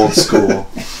a little old school,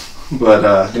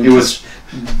 but it was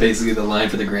basically the line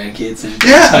for the grandkids and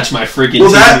Yeah. touch my freaking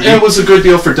well. That TV. it was a good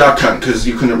deal for duck hunt because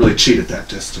you couldn't really cheat at that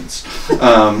distance.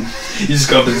 You just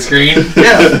go up to the screen.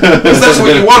 Yeah, because that's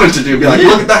what you wanted to do. Be like,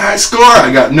 look at the high score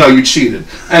I got. No, you cheated.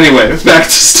 Anyway, back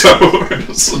to Star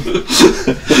Wars.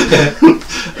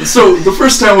 So the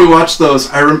first time we watched those,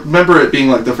 I remember it being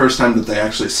like the first time that they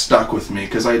actually stuck with me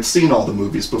because I had seen all the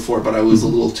movies before, but I was a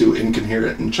little too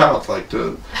incoherent and childlike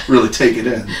to really take it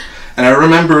in. And I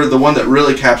remember the one that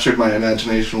really captured my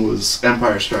imagination was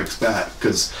Empire Strikes Back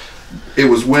because it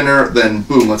was winter. Then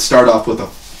boom, let's start off with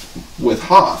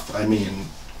Hoth. I mean,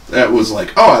 that was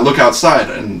like, oh, I look outside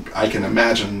and I can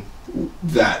imagine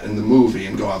that in the movie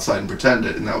and go outside and pretend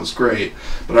it, and that was great.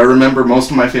 But I remember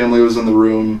most of my family was in the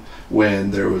room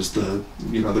when there was the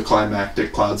the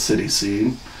climactic Cloud City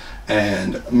scene,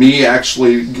 and me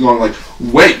actually going like,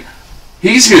 wait,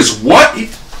 he's his what?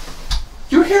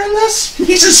 You're hearing this?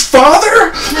 He's his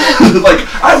father? Like,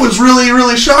 I was really,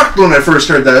 really shocked when I first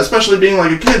heard that, especially being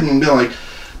like a kid and being like,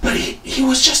 but he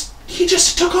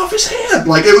just took off his hand.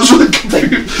 Like, it was really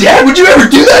confusing. Dad, would you ever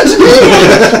do that to me?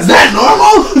 Is that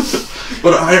normal?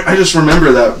 But I just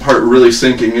remember that part really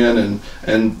sinking in,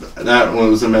 and that one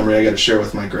was a memory I got to share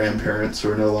with my grandparents who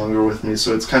are no longer with me.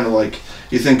 So it's kind of like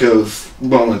you think of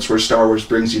moments where Star Wars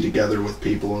brings you together with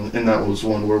people, and that was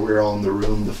one where we were all in the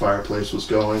room, the fireplace was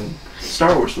going,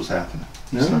 Star Wars was happening.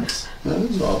 Yeah, nice. That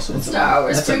is awesome. Star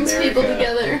Wars That's brings America. people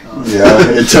together. Oh. Yeah,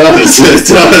 it does. It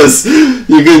does.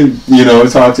 You can,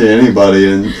 talk to anybody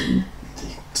and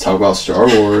talk about Star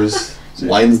Wars.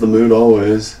 Lightens the mood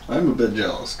always. I'm a bit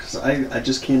jealous because I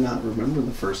just cannot remember the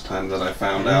first time that I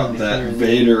found Yeah, out that neither.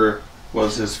 Vader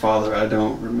was his father. I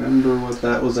don't remember what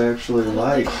that was actually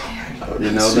like. That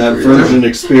That virgin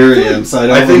experience. I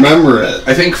don't remember it.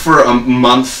 I think for a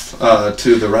month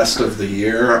to the rest of the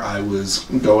year, I was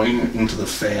going into the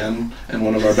fan in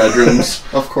one of our bedrooms.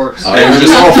 Of course. And it was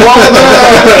just all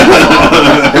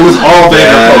it was all Vader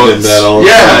Yeah, I did quotes. that all the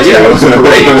Yeah, time, yeah, it was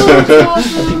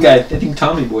great. I think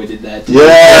Tommy Boy did that too.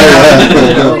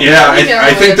 Yeah. Yeah,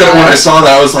 I think that when I saw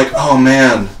that, I was like, oh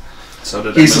man, So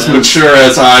did he's as Eminem. mature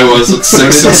as I was at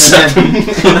 6 and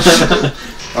 7.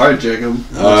 All right, Jacob.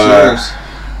 What's yours?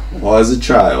 Well, as a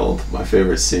child, my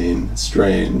favorite scene,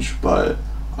 strange, but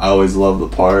I always love the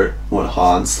part when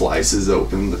Han slices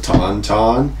open the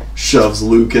Tauntaun, shoves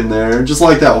Luke in there, just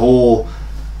like that whole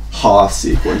Hoth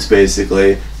sequence,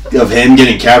 basically, of him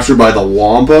getting captured by the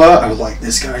Wampa. I was like,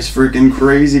 this guy's freaking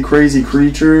crazy, crazy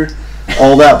creature.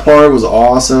 All that part was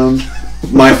awesome.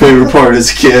 My favorite part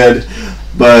as a kid.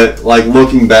 But, like,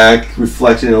 looking back,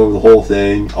 reflecting over the whole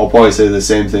thing, I'll probably say the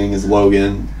same thing as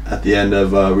Logan at the end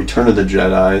of Return of the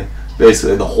Jedi.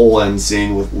 Basically, the whole end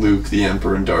scene with Luke, the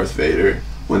Emperor, and Darth Vader.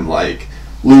 When, like,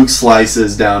 Luke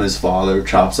slices down his father,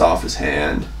 chops off his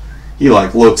hand. He,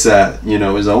 like, looks at,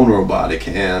 his own robotic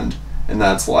hand. And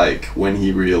that's, like, when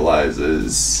he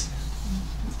realizes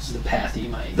The path he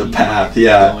might. the he path, might be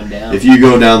yeah. Going down. If you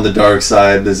go down the dark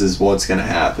side, this is what's going to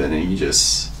happen. And he's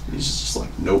just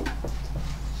like, nope.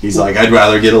 He's like, I'd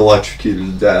rather get electrocuted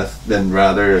to death than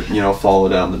rather, follow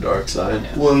down the dark side.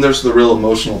 Yeah. Well, and there's the real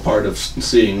emotional part of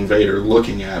seeing Vader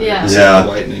looking at Yeah. it, seeing Yeah. the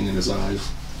lightning in his eyes.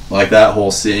 Like that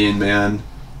whole scene, man.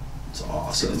 It's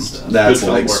awesome. Good stuff. That's Good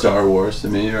film like work. Star Wars to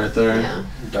me right there. Yeah.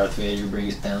 Darth Vader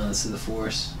brings balance to the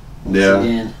Force. Once Yeah.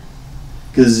 Again.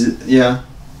 Because, yeah.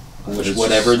 Which, It's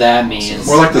whatever that means.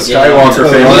 More like the Yeah. Skywalker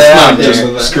Yeah. family. Yeah. Not just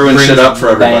Yeah. screwing shit up for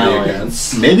everybody again.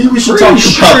 Balance. Maybe we should Pretty talk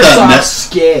sure about it's that off next.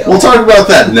 scale. We'll talk about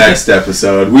that next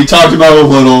episode. We talked about a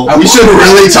little. We should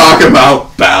really talk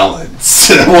about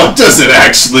balance. What does it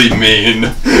actually mean?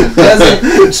 I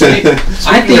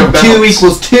think of 2 balance.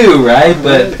 equals 2, right?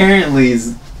 But apparently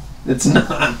it's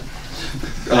not.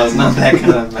 It's not that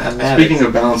kind of mathematics. Speaking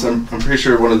of balance, I'm pretty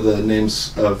sure one of the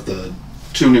names of the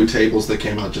 2 new tables that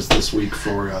came out just this week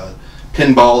for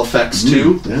Pinball Effects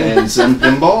 2 yeah. and Zen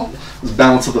Pinball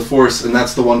Balance of the Force, and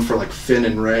that's the one for like Finn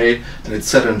and Rey, and it's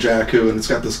set on Jakku, and it's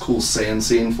got this cool sand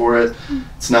scene for it.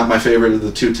 It's not my favorite of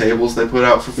the 2 tables they put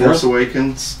out for Force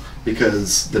Awakens,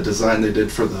 because the design they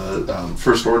did for the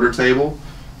First Order table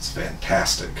is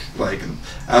fantastic. Like,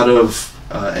 out of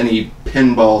any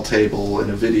pinball table in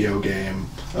a video game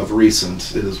of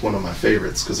recent, it is one of my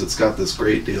favorites, because it's got this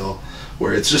great deal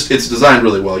where it's designed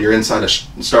really well. You're inside a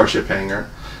starship hangar.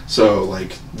 So,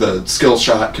 like, the skill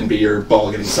shot can be your ball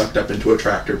getting sucked up into a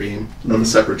tractor beam of a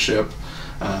separate ship,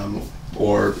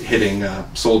 or hitting a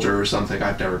soldier or something.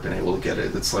 I've never been able to get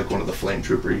it. It's like one of the flame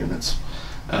trooper units.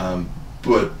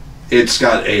 But it's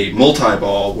got a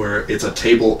multi-ball where it's a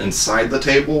table inside the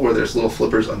table where there's little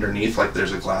flippers underneath, like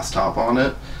there's a glass top on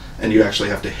it, and you actually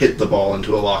have to hit the ball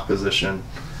into a lock position.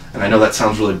 And I know that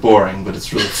sounds really boring, but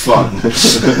it's really fun.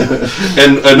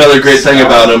 And another great thing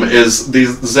about them is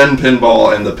these Zen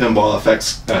Pinball and the Pinball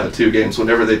Effects 2 games,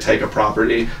 whenever they take a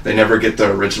property, they never get the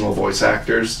original voice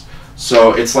actors.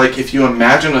 So it's like if you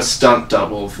imagine a stunt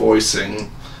double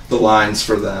voicing the lines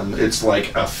for them, it's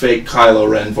like a fake Kylo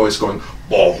Ren voice going,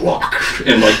 ball rock,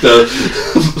 and like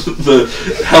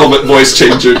the helmet voice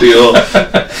changer deal.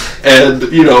 And,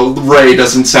 you know, Rey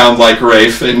doesn't sound like Rey,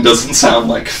 Finn doesn't sound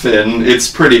like Finn. It's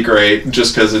pretty great,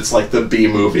 just because it's like the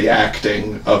B-movie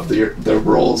acting of the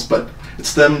roles, but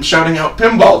it's them shouting out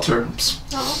pinball terms.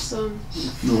 Awesome.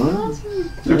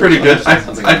 Awesome. They're pretty good.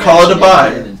 I'd call it a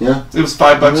buy. Yeah. It was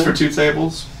 $5 for 2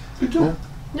 tables. Good job.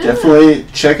 Yeah. Definitely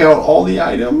check out all the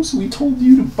items we told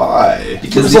you to buy.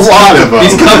 Because there's a lot of them.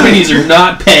 These companies are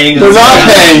not paying us. They're not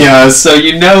paying us. So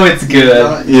you know it's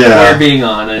good. Yeah. We're being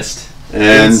honest.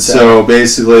 And so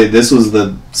basically this was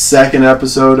the 2nd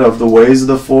episode of The Ways of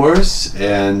the Force,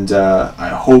 and I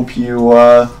hope you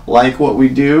like what we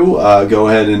do. Go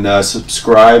ahead and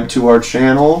subscribe to our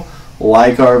channel,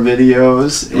 like our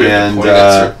videos, and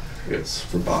It's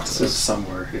for boxes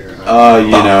somewhere here. you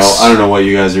know, I don't know what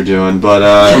you guys are doing, but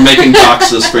we're making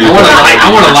boxes for you.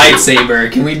 I want a lightsaber.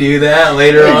 Can we do that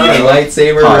later on? A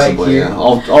lightsaber possibly, right here. Yeah.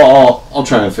 I'll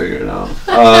try and figure it out.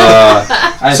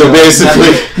 So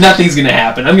basically, nothing's gonna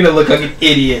happen. I'm gonna look like an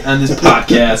idiot on this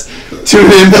podcast.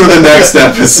 Tune in for the next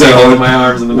episode. My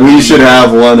arms in the we should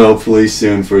have one hopefully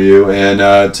soon for you. And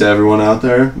to everyone out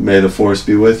there, may the Force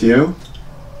be with you.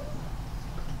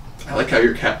 I like how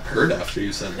your cat purred after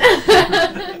you said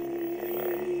that.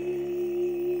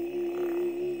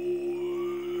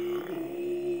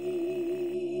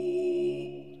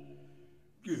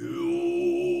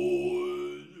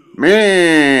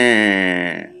 Man.